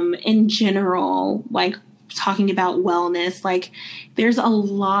in general, like, talking about wellness, like there's a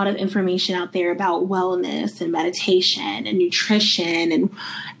lot of information out there about wellness and meditation and nutrition and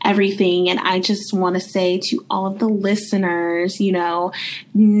everything. And I just want to say to all of the listeners, never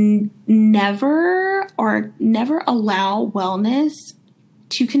allow wellness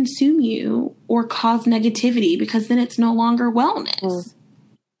to consume you or cause negativity, because then it's no longer wellness.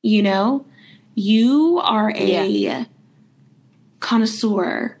 You are a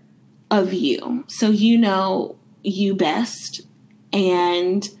connoisseur of you. So you best,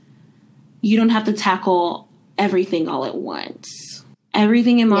 and you don't have to tackle everything all at once.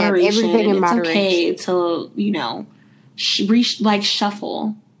 Everything in moderation. It's okay to,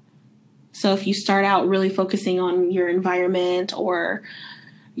 shuffle. So if you start out really focusing on your environment or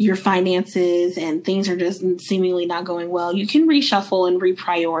your finances and things are just seemingly not going well, you can reshuffle and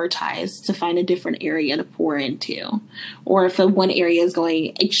reprioritize to find a different area to pour into. Or if one area is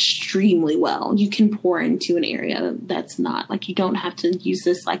going extremely well, you can pour into an area that's not. Like, you don't have to use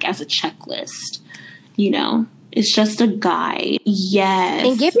this like as a checklist, It's just a guide. Yes.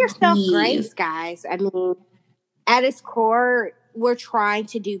 And give yourself grace, guys. I mean, at its core, we're trying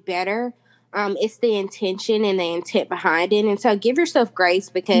to do better. It's the intention and the intent behind it. And so give yourself grace,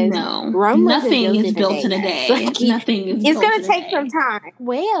 because nothing is built in a day. Nothing is It's going to take some time.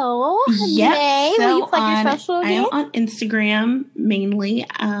 Well, May, will you plug your social again? I am on Instagram mainly.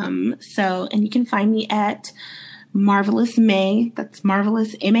 And you can find me at Marvelous May. That's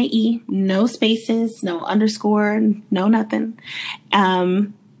Marvelous MAE. No spaces, no underscore, no nothing.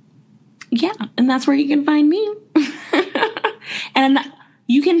 And that's where you can find me. And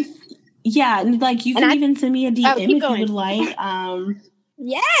you can... Yeah, like you can even send me a DM if you would like.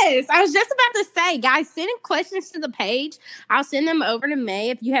 Yes, I was just about to say, guys, send in questions to the page. I'll send them over to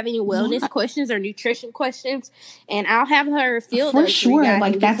May if you have any wellness questions or nutrition questions, and I'll have her field for sure.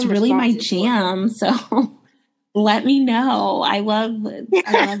 Like, that's really my jam. So let me know. I love that,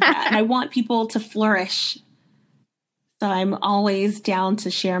 and I want people to flourish. So I'm always down to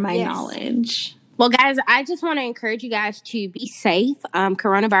share my knowledge. Well, guys, I just want to encourage you guys to be safe.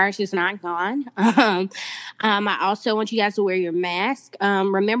 Coronavirus is not gone. I also want you guys to wear your mask.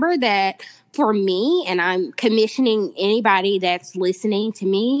 Remember that for me, and I'm commissioning anybody that's listening to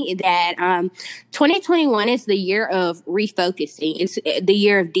me, that 2021 is the year of refocusing. It's the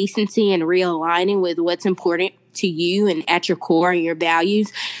year of decency and realigning with what's important to you and at your core and your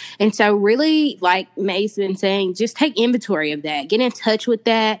values. And so really, like May's been saying, just take inventory of that. Get in touch with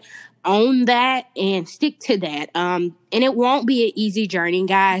that. Own that and stick to that. And it won't be an easy journey,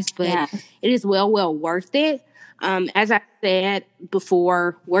 guys, but it is well worth it. As I said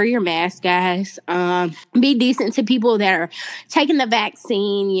before, wear your mask, guys. Be decent to people that are taking the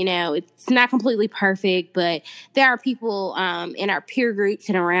vaccine. It's not completely perfect, but there are people in our peer groups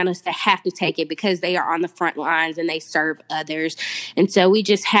and around us that have to take it because they are on the front lines and they serve others. And so we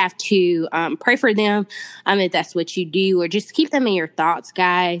just have to pray for them if that's what you do, or just keep them in your thoughts,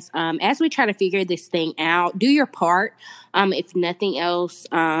 guys. As we try to figure this thing out, do your part. If nothing else,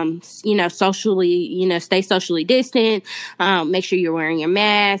 socially, stay socially distant. Make sure you're wearing your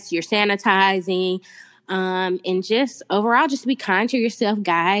mask, you're sanitizing, and just overall, just be kind to yourself,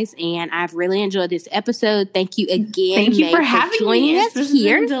 guys. And I've really enjoyed this episode. Thank you again. Thank you for having me. Us this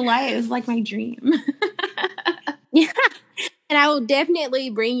here. Is a delight. It's like my dream. Yeah, and I will definitely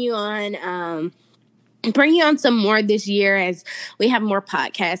bring you on some more this year as we have more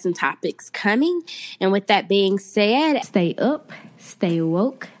podcasts and topics coming. And with that being said, stay up, stay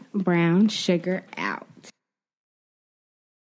woke, brown sugar out.